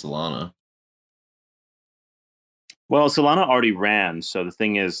a lot is Solana. Well, Solana already ran, so the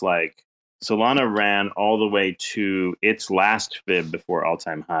thing is like Solana ran all the way to its last fib before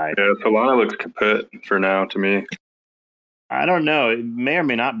all-time high. Yeah, Solana looks kaput for now to me. I don't know. It may or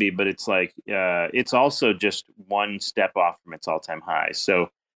may not be, but it's like it's also just one step off from its all-time high. So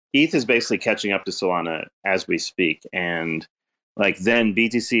ETH is basically catching up to Solana as we speak, and like then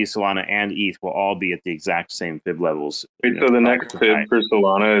BTC, Solana, and ETH will all be at the exact same fib levels. Wait, so the next fib for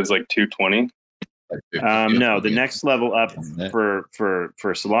Solana is like 220? No, the next level up for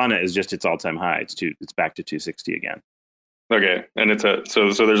Solana is just its all-time high. It's back to 260 again. Okay, and it's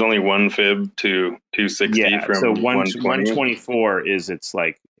so there's only one fib to 260 from so 124 is it's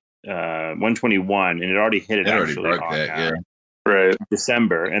like 121, and it already hit it actually on right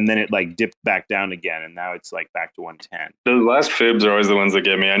December, and then it like dipped back down again, and now it's like back to 110. The last fibs are always the ones that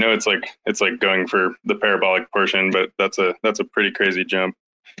get me. I know it's like going for the parabolic portion, but that's a pretty crazy jump.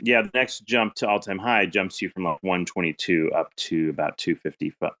 Yeah, the next jump to all-time high jumps you from like 122 up to about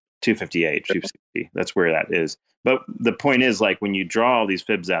 250, 258, 260. That's where that is. But the point is, like, when you draw all these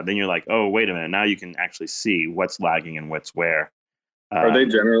fibs out, then you're like, oh, wait a minute. Now you can actually see what's lagging and what's where. Are they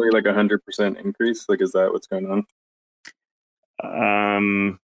generally like 100% increase? Like, is that what's going on?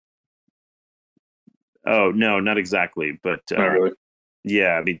 Oh, no, not exactly. But not really.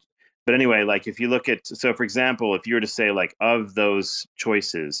 Yeah, I mean, but anyway, like if you look at, so for example, if you were to say like of those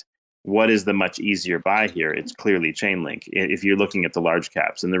choices, what is the much easier buy here? It's clearly Chainlink if you're looking at the large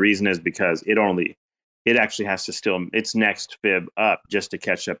caps. And the reason is because it actually has to still, its next fib up just to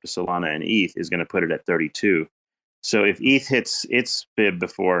catch up to Solana and ETH is going to put it at 32. So if ETH hits its fib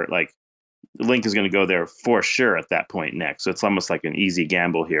before, like Link is going to go there for sure at that point next. So it's almost like an easy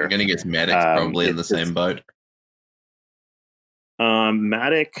gamble here. You're going to get Matic probably in the same boat.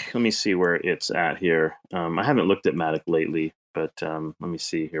 Matic, let me see where it's at here. I haven't looked at Matic lately, but let me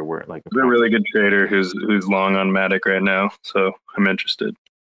see here where like there's a really good trader who's long on Matic right now, so I'm interested.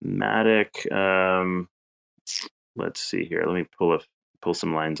 Matic, let's see here. Let me pull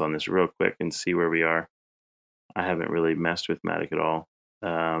some lines on this real quick and see where we are. I haven't really messed with Matic at all.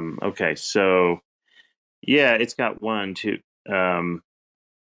 Okay, so yeah, it's got 1, 2. Yeah,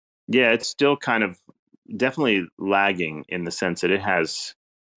 it's still kind of definitely lagging in the sense that it has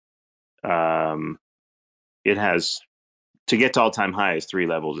to get to all-time high is 3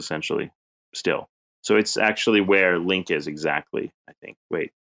 levels essentially still. So it's actually where Link is exactly, I think.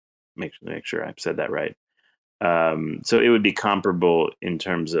 Wait, make sure I've said that right. So it would be comparable in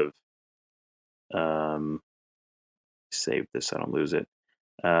terms of save this so I don't lose it.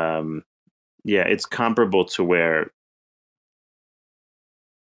 Yeah, it's comparable to where.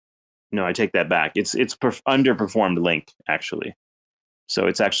 No, I take that back. It's underperformed Link actually. So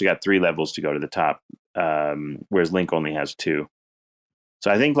it's actually got 3 levels to go to the top, whereas Link only has 2.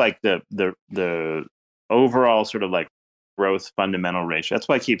 So I think like the overall sort of like growth fundamental ratio. That's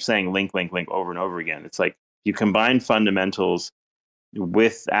why I keep saying link over and over again. It's like you combine fundamentals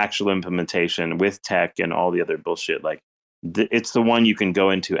with actual implementation, with tech and all the other bullshit. Like it's the one you can go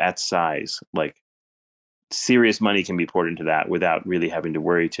into at size. Like serious money can be poured into that without really having to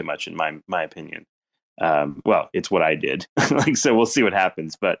worry too much, in my opinion. Well, it's what I did. Like, so we'll see what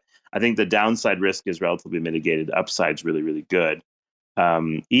happens. But I think the downside risk is relatively mitigated. Upside's really, really good.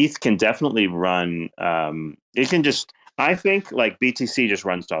 ETH can definitely run. It can just. I think like BTC just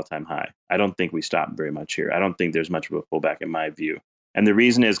runs to all-time high. I don't think we stop very much here. I don't think there's much of a pullback in my view. And the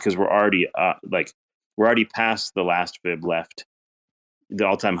reason is because we're already past the last fib left. The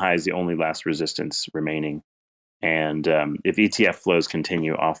all-time high is the only last resistance remaining. And if ETF flows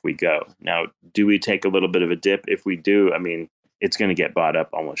continue, off we go. Now, do we take a little bit of a dip? If we do, I mean, it's going to get bought up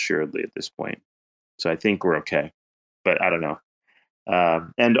almost surely at this point. So I think we're okay. But I don't know.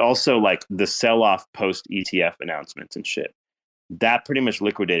 And also like the sell-off post ETF announcements and shit, that pretty much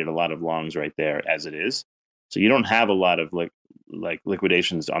liquidated a lot of longs right there as it is. So you don't have a lot of like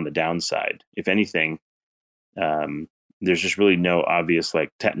liquidations on the downside. If anything, there's just really no obvious like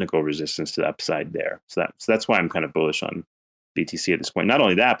technical resistance to the upside there. So that's why I'm kind of bullish on BTC at this point. Not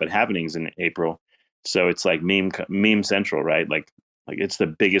only that, but happenings in April. So it's like meme central, right? Like it's the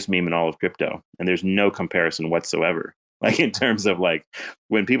biggest meme in all of crypto, and there's no comparison whatsoever. Like in terms of like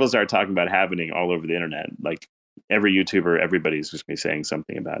when people start talking about happening all over the internet, like every YouTuber, everybody's just gonna be saying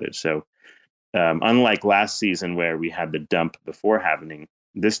something about it. So unlike last season where we had the dump before happening,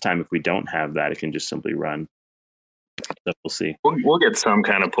 this time if we don't have that, it can just simply run. So we'll see. We'll get some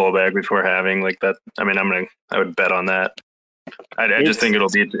kind of pullback before having like that. I mean, I would bet on that. I just think it'll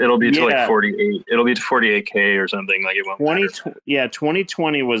be to like 48. It'll be to 48K or something. Like it won't.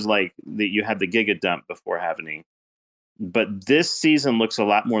 2020 was like you had the giga dump before happening. But this season looks a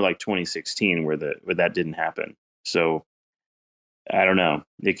lot more like 2016, where that didn't happen. So I don't know.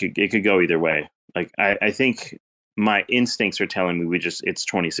 It could go either way. Like I think my instincts are telling me it's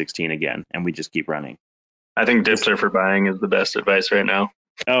 2016 again, and we just keep running. I think dips are for buying is the best advice right now.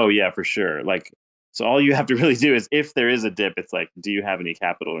 Oh yeah, for sure. Like so, all you have to really do is if there is a dip, it's like, do you have any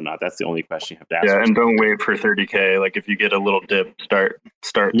capital or not? That's the only question you have to ask. Yeah, and don't wait for 30K. Like if you get a little dip, start.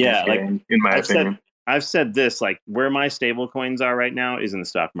 Yeah, like in my opinion. I've said this, like where my stable coins are right now is in the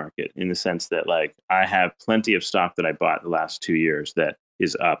stock market, in the sense that like I have plenty of stock that I bought the last 2 years that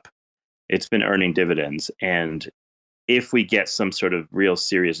is up. It's been earning dividends. And if we get some sort of real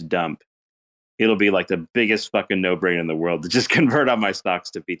serious dump, it'll be like the biggest fucking no-brainer in the world to just convert all my stocks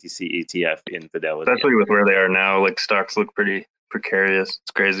to BTC ETF in Fidelity. Especially with where they are now, like stocks look pretty precarious.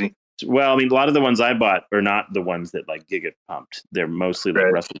 It's crazy. Well, I mean, a lot of the ones I bought are not the ones that like Giga pumped. They're mostly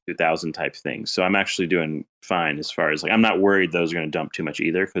like Russell 2000 type things. So I'm actually doing fine as far as like, I'm not worried those are going to dump too much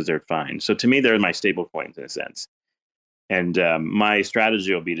either because they're fine. So to me, they're my stable coins in a sense. And my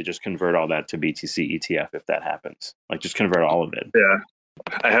strategy will be to just convert all that to BTC ETF if that happens. Like just convert all of it. Yeah.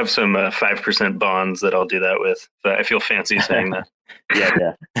 I have some 5% bonds that I'll do that with. But I feel fancy saying that.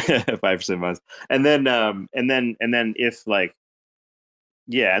 Yeah. 5% bonds. And then if like,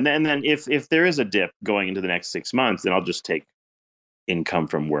 yeah, and then if there is a dip going into the next 6 months, then I'll just take income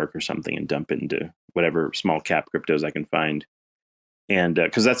from work or something and dump it into whatever small cap cryptos I can find. And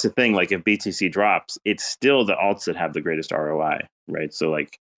because that's the thing, like if BTC drops, it's still the alts that have the greatest ROI, right? So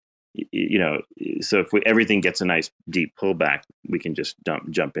like, so if everything gets a nice deep pullback, we can just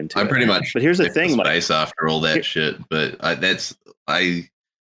jump into it. I pretty much. But here's the thing, space like, after all that shit, but I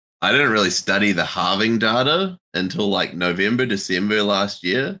didn't really study the halving data until like November, December last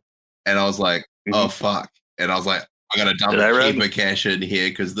year. And I was like, oh, fuck. And I was like, I got to dump a heap of cash in here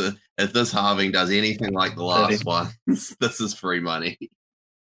because if this halving does anything like the last one, this is free money.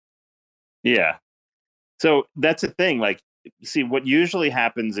 Yeah. So that's the thing. Like, see, what usually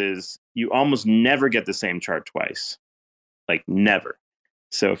happens is you almost never get the same chart twice. Like, never.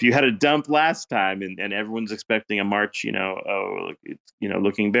 So if you had a dump last time and everyone's expecting a March,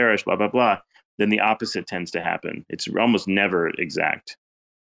 looking bearish, blah, blah, blah, then the opposite tends to happen. It's almost never exact.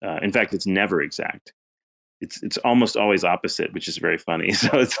 In fact, it's never exact. It's almost always opposite, which is very funny.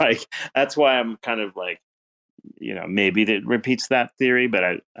 So it's like, that's why I'm kind of like, maybe that repeats that theory, but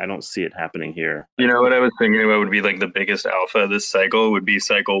I don't see it happening here. You know what I was thinking about would be like the biggest alpha this cycle would be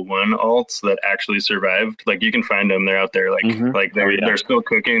cycle 1 alts that actually survived. Like you can find them; they're out there. Like they're still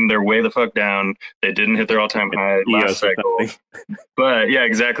cooking. They're way the fuck down. They didn't hit their all-time high last cycle. But yeah,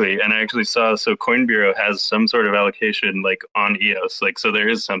 exactly. And I actually saw Coin Bureau has some sort of allocation like on EOS. Like so, there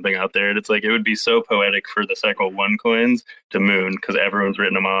is something out there. And it's like it would be so poetic for the cycle 1 coins to moon because everyone's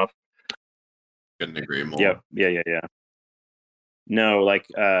written them off. Couldn't agree more. Yeah. No, like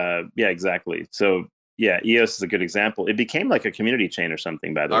yeah, exactly. So yeah, EOS is a good example. It became like a community chain or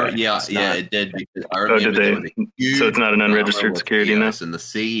something, by the way. It did. Because I Oh, did remember there was they? a huge So it's not an drama unregistered with security now? EOS, and the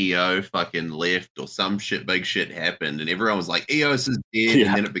CEO fucking left, or some big shit happened, and everyone was like, "EOS is dead," Yeah.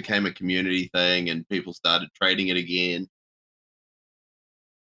 and then it became a community thing, and people started trading it again.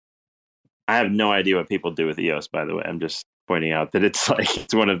 I have no idea what people do with EOS, by the way. I'm just pointing out that it's like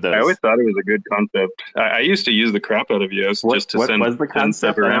it's one of those. I always thought it was a good concept. I used to use the crap out of EOS just to what send was the send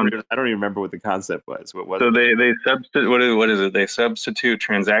stuff concept? I around. don't even remember what the concept was. What was So it? they substitute what is it? They substitute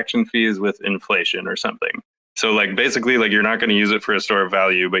transaction fees with inflation or something. So like basically like you're not going to use it for a store of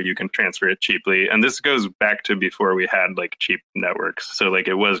value, but you can transfer it cheaply. And this goes back to before we had like cheap networks. So like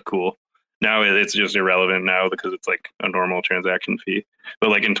it was cool. Now it's just irrelevant now because it's like a normal transaction fee.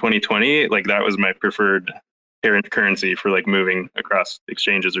 But like in 2020, like that was my preferred currency for like moving across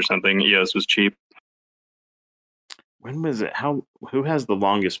exchanges or something. EOS was cheap. When was it? Who has the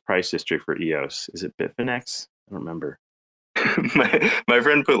longest price history for EOS? Is it Bitfinex? I don't remember. my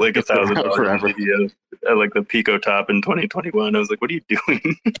friend put like $1,000 Forever. into EOS at like the Pico top in 2021. I was like, what are you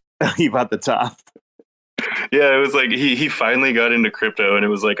doing? He bought the top. Yeah, it was like he finally got into crypto, and it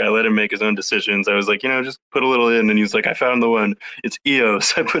was like I let him make his own decisions. I was like, just put a little in, and he was like, I found the one. It's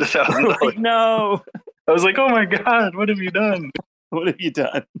EOS. I put $1,000. No. I was like, oh my god, what have you done? What have you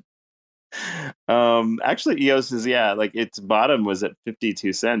done? Actually, EOS is like its bottom was at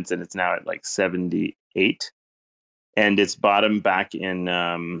 52 cents, and it's now at like 78. And its bottom back in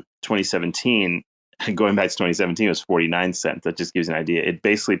 2017, going back to 2017, was 49 cents. That just gives you an idea. It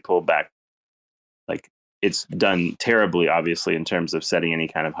basically pulled back. Like it's done terribly, obviously, in terms of setting any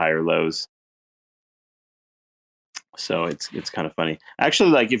kind of higher lows. So it's kind of funny.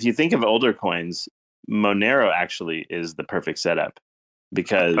 Actually, like if you think of older coins, Monero actually is the perfect setup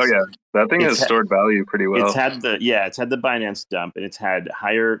because that thing has stored value pretty well. It's had the Binance dump, and it's had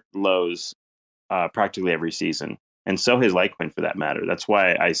higher lows practically every season, and so has Litecoin for that matter. That's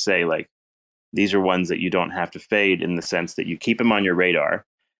why I say like these are ones that you don't have to fade in the sense that you keep them on your radar.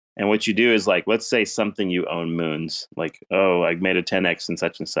 And what you do is like, let's say something you own moons, like, oh, I made a 10x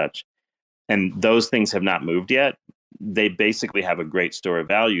and such. And those things have not moved yet. They basically have a great store of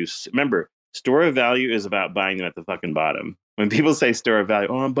value. Remember, store of value is about buying them at the fucking bottom. When people say store of value,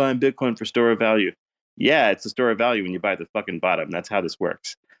 oh, I'm buying Bitcoin for store of value. Yeah, it's a store of value when you buy at the fucking bottom. That's how this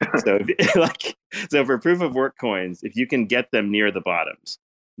works. So, so for proof of work coins, if you can get them near the bottoms,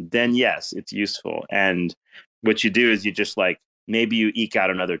 then yes, it's useful. And what you do is you just like, maybe you eke out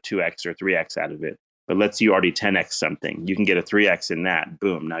another 2x or 3x out of it, but let's say you already 10x something. You can get a 3x in that.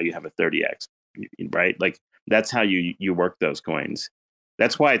 Boom, now you have a 30x, right? Like that's how you work those coins.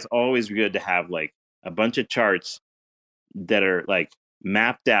 That's why it's always good to have like a bunch of charts that are like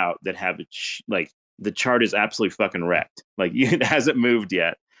mapped out that have like the chart is absolutely fucking wrecked. Like it hasn't moved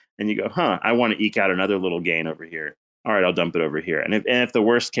yet. And you go, I want to eke out another little gain over here. All right, I'll dump it over here. And if the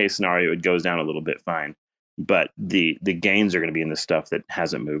worst case scenario, it goes down a little bit, fine. But the gains are going to be in the stuff that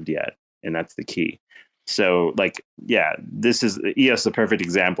hasn't moved yet. And that's the key. So like, yeah, this is EOS, the perfect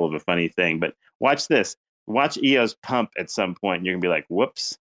example of a funny thing. But watch this. Watch EOS pump at some point. And you're going to be like,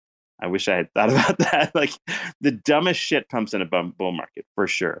 whoops. I wish I had thought about that. Like the dumbest shit pumps in a bull market for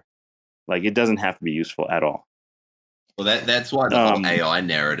sure. Like it doesn't have to be useful at all. Well, that's why the whole AI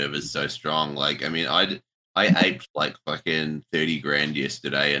narrative is so strong. Like, I mean, I aped like fucking 30 grand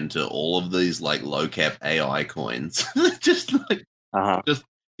yesterday into all of these like low cap AI coins. just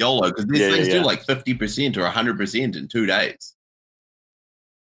YOLO, because these things do like 50% or 100% in 2 days.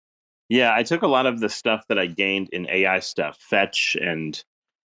 Yeah, I took a lot of the stuff that I gained in AI stuff, fetch and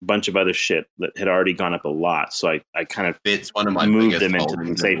a bunch of other shit that had already gone up a lot. So I kind of it's one of my moved them into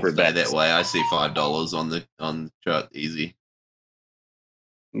some safer bets. That way, I see $5 on the chart easy.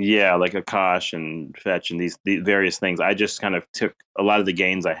 Yeah, like Akash and Fetch and these various things. I just kind of took a lot of the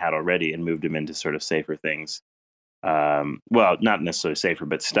gains I had already and moved them into sort of safer things. Well, not necessarily safer,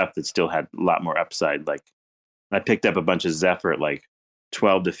 but stuff that still had a lot more upside. Like I picked up a bunch of Zephyr at like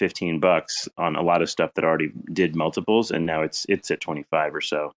 $12 to $15 on a lot of stuff that already did multiples, and now it's at 25 or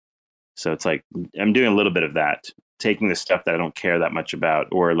so. So it's like I'm doing a little bit of that, taking the stuff that I don't care that much about,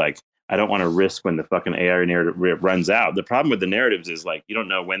 or like I don't want to risk when the fucking AI narrative runs out. The problem with the narratives is like you don't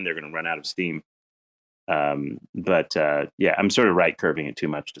know when they're going to run out of steam. But yeah, I'm sort of right curving it too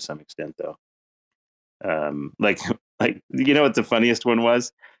much to some extent, though. Like you know what the funniest one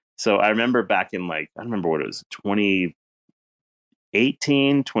was? So I remember back in like I don't remember what it was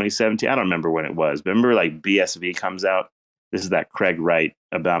 2018, 2017. I don't remember when it was. But remember like BSV comes out. This is that Craig Wright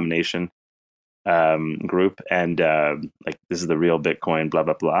abomination group, and like this is the real Bitcoin, blah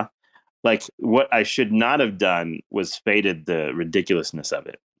blah blah. like what I should not have done was faded the ridiculousness of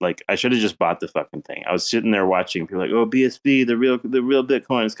it. Like I should have just bought the fucking thing. I was sitting there watching people like, oh, BSB, the real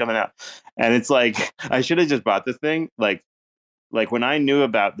Bitcoin is coming out, and it's like I should have just bought the thing. Like when I knew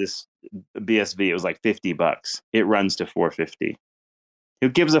about this BSV, it was like $50. It runs to 450. Who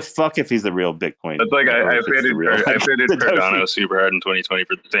gives a fuck if he's the real Bitcoin? It's like I faded Cardano super hard in 2020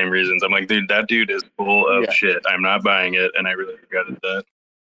 for the same reasons. I'm like, dude, that dude is full of shit. I'm not buying it, and I really regretted that.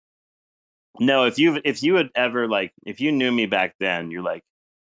 No, if you had ever like if you knew me back then,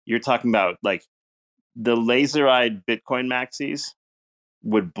 you're talking about like the laser-eyed Bitcoin maxis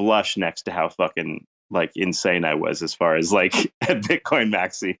would blush next to how fucking like insane I was as far as like a Bitcoin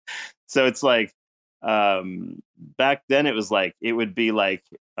maxi. So it's like back then it was like it would be like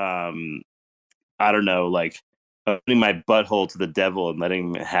I don't know, like opening my butthole to the devil and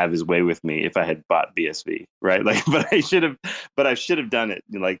letting him have his way with me if I had bought BSV, right? Like, but I should have done it.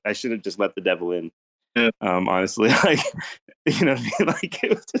 Like, I should have just let the devil in. Yeah. Honestly, like, you know what I mean? Like, it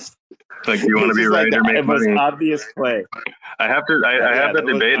was just like you want to be right like or make the most money. obvious play. I have that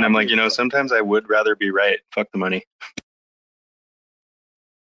debate, and I'm like, sometimes I would rather be right. Fuck the money.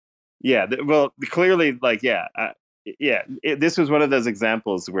 Yeah. Well, clearly, like, yeah. This was one of those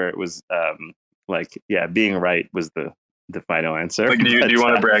examples where it was like, yeah, being right was the final answer. Like, do you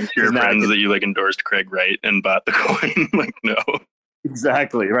want to brag to your friends that you like endorsed Craig Wright and bought the coin? Like, no.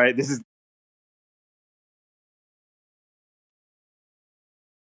 Exactly, right. This is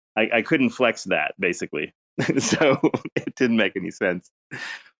I couldn't flex that basically, so it didn't make any sense.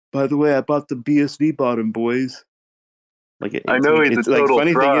 By the way, I bought the BSV bottom, boys. Like, I know he's a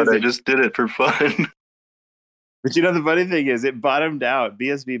total fraud. I just did it for fun. But you know, the funny thing is, it bottomed out.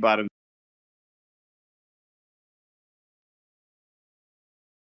 BSV bottomed.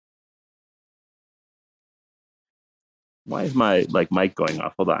 Why is my like mic going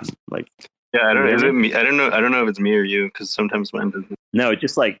off? Hold on, like. Yeah, I don't know. Is it me? I don't know if it's me or you, because sometimes mine doesn't. No, it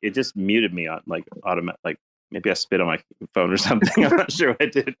just muted me on like automatic. Like maybe I spit on my phone or something. I'm not sure what I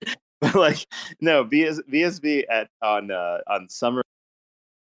did. But like, no, BSB on summer.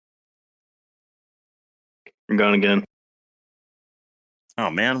 You're gone again. Oh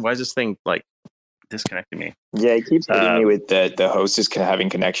man, why is this thing like disconnecting me? Yeah, it keeps hitting me with the host is having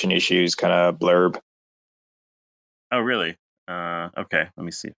connection issues, kind of blurb. Oh really? Okay, let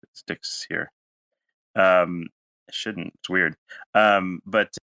me see if it sticks here. It shouldn't. It's weird. But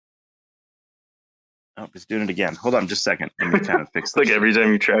oh, it's doing it again. Hold on, just a second. Let me kind of fix this. Like every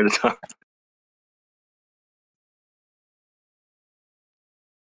time you try to talk.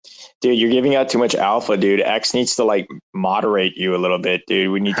 Dude, you're giving out too much alpha, dude. X needs to like moderate you a little bit, dude.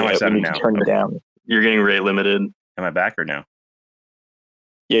 We need to turn it down. You're getting rate limited. Am I back or no?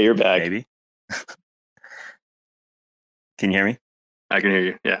 Yeah, you're back. Maybe. Can you hear me? I can hear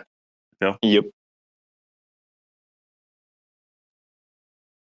you. Yeah. Phil? Yep.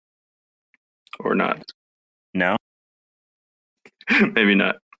 Or not. No? Maybe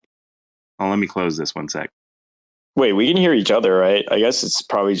not. Oh, let me close this one sec. Wait, we can hear each other, right? I guess it's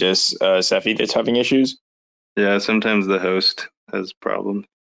probably just Cephii that's having issues. Yeah, sometimes the host has problems.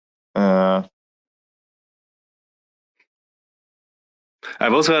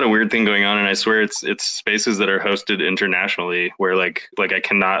 I've also had a weird thing going on, and I swear it's spaces that are hosted internationally where like I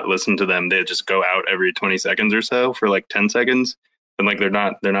cannot listen to them. They just go out every 20 seconds or so for like 10 seconds, and like they're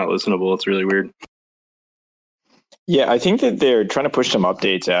not listenable. It's really weird. Yeah, I think that they're trying to push some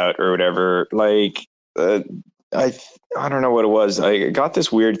updates out or whatever. Like, I don't know what it was. I got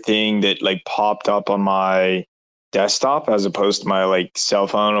this weird thing that like popped up on my desktop as opposed to my like cell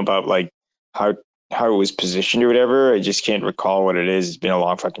phone about like how it was positioned or whatever. I just can't recall what it is. It's been a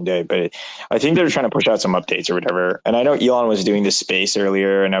long fucking day, but I think they're trying to push out some updates or whatever. And I know Elon was doing this space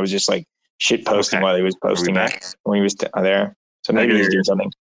earlier, and I was just like shit posting while he was posting it when he was there. So maybe he's doing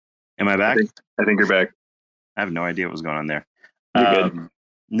something. Am I back? I think you're back. I have no idea what was going on there. You're good.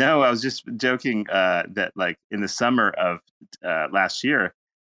 No, I was just joking that like in the summer of last year,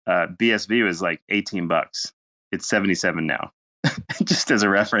 BSV was like $18. It's 77 now, just as a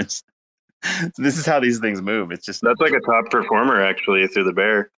reference. So this is how these things move. It's just that's like a top performer actually through the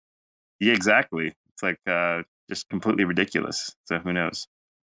bear. Yeah, exactly. It's like just completely ridiculous. So who knows?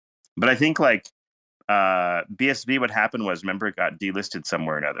 But I think like BSV, what happened was, remember, it got delisted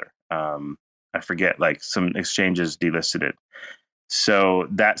somewhere or another. I forget, like some exchanges delisted it. So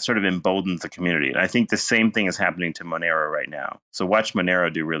that sort of emboldens the community. And I think the same thing is happening to Monero right now. So watch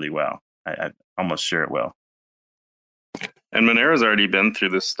Monero do really well. I'm almost sure it will. And Monero's already been through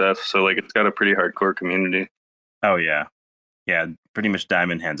this stuff, so like it's got a pretty hardcore community. Oh yeah, yeah, pretty much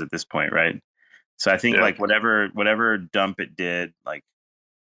diamond hands at this point, right? So I think like whatever dump it did, like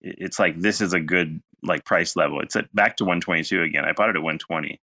it's like this is a good like price level. It's back to 122 again. I bought it at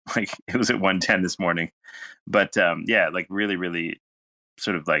 120. Like it was at 110 this morning. But yeah, like really, really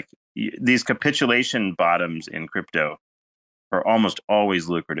sort of like these capitulation bottoms in crypto are almost always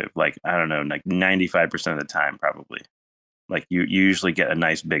lucrative. Like, I don't know, like 95% of the time, probably. Like you usually get a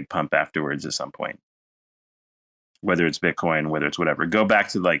nice big pump afterwards at some point, whether it's Bitcoin, whether it's whatever. Go back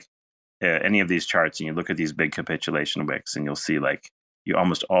to like any of these charts and you look at these big capitulation wicks and you'll see like you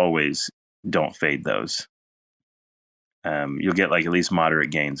almost always don't fade those. You'll get like at least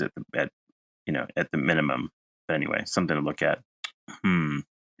moderate gains at the minimum. But anyway, something to look at.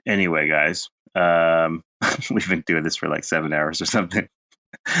 Anyway, guys, we've been doing this for like 7 hours or something.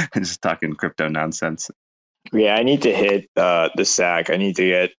 Just talking crypto nonsense. Yeah, I need to hit the sack. I need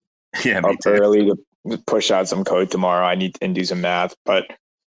to get up early to push out some code tomorrow. I need to do some math. But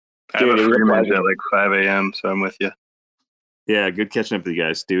I have a free match at like 5 a.m., so I'm with you. Yeah, good catching up with you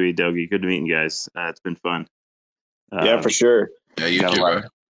guys. Stewie, Dogie, good meeting you guys. It's been fun. Yeah, for sure. Yeah, you too, bro.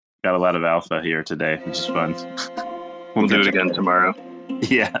 Got a lot of alpha here today, which is fun. We'll do it again tomorrow.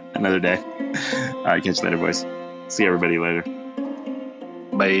 Yeah, another day. All right, catch you later, boys. See everybody later.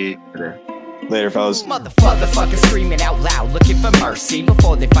 Bye. Later, fellas. Motherfuckers screaming out loud, looking for mercy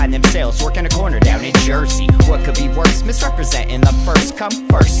before they find themselves working a corner down in Jersey. What could be worse? Misrepresenting the first come,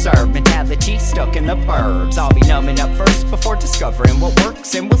 first serve mentality stuck in the burbs. I'll be numbing up first before discovering what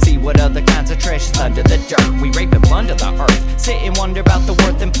works, and we'll see what other kinds of treasures under the dirt. We rape and plunder the earth, sit and wonder about the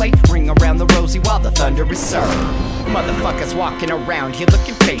worth and play, ring around the rosy while the thunder is served. Motherfuckers walking around here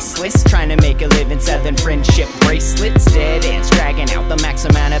looking faceless, trying to make a living selling friendship bracelets. Dead ends dragging out the max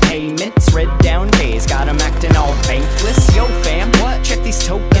amount of payments. Red down days got 'em acting all bankless. Yo fam, what? Check these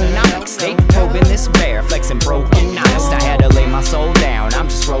tokenomics. They probing this bear, flexing broken honest. I had to lay my soul down, I'm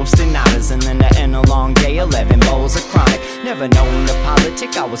just roasting otters. And then to end a long day, 11 bowls of chronic. Never known to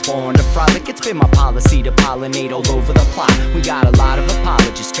politic, I was born to frolic. It's been my policy to pollinate all over the plot. We got a lot of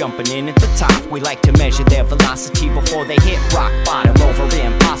apologists jumping in at the top. We like to measure their velocity before they hit rock bottom. Over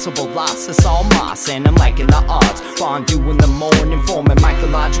impossible loss, it's all moss. And I'm liking the odds, fondue in the morning, forming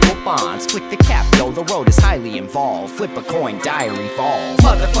mycological bonds. Flick the cap, yo, the road is highly involved. Flip a coin, diary evolve.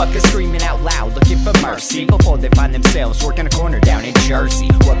 Motherfuckers screaming out loud, looking for mercy before they find themselves working a corner down in Jersey.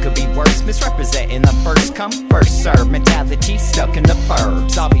 What could be worse? Misrepresenting the first come, first serve mentality stuck in the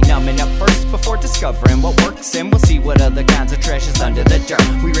burbs. I'll be numbing up first before discovering what works, and we'll see what other kinds of treasures under the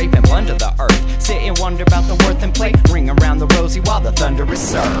dirt. We rape and plunder the earth, sit and wonder about the worth and play, ring around the rosy while the thunder is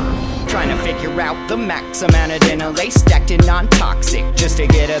served. Trying to figure out the max amount of dinner lace, stacked in non-toxic, just to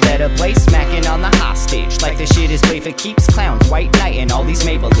get a better place. Smacking on the hostage, like the shit is played for keeps. Clowns, white knight, and all these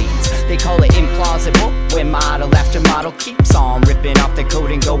Maybellines. They call it implausible, when model after model keeps on ripping off the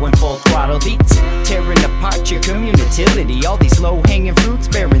code and going full throttle beats. Tearing apart your community, all these low-hanging fruits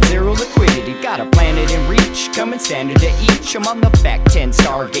bearing zero liquidity. Got a planet in reach, coming standard to each. I'm on the back 10,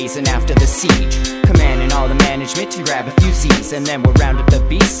 stargazing after the siege. Commanding all the management to grab a few Z's, and then we'll round up the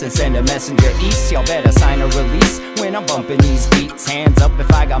beasts and send a messenger east. Y'all better sign a release when I'm bumping these beats. Hands up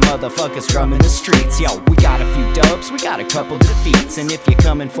if I got motherfuckers drumming the streets. Yo, we got a few dubs, we got a couple defeats, and if you're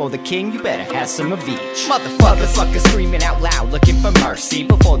coming for the king, you better have some of each. Motherfuckers screaming out loud, looking for mercy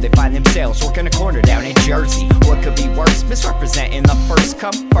before they find themselves working a corner down in Jersey. What could be worse? Misrepresenting the first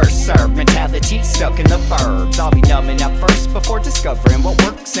come, first serve mentality stuck in the burbs. I'll be numbing up first before discovering what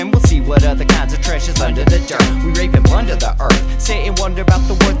works, and we'll see what other kinds of treasures under the dirt. We rape and plunder the earth, sit and wonder about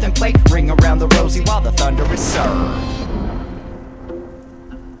the worth and play, ring around the rosy while the thunder is served.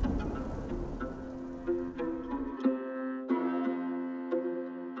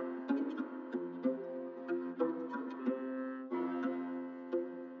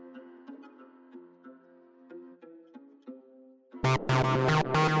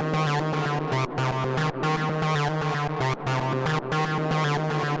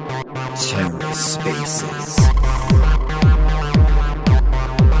 TerraSpaces.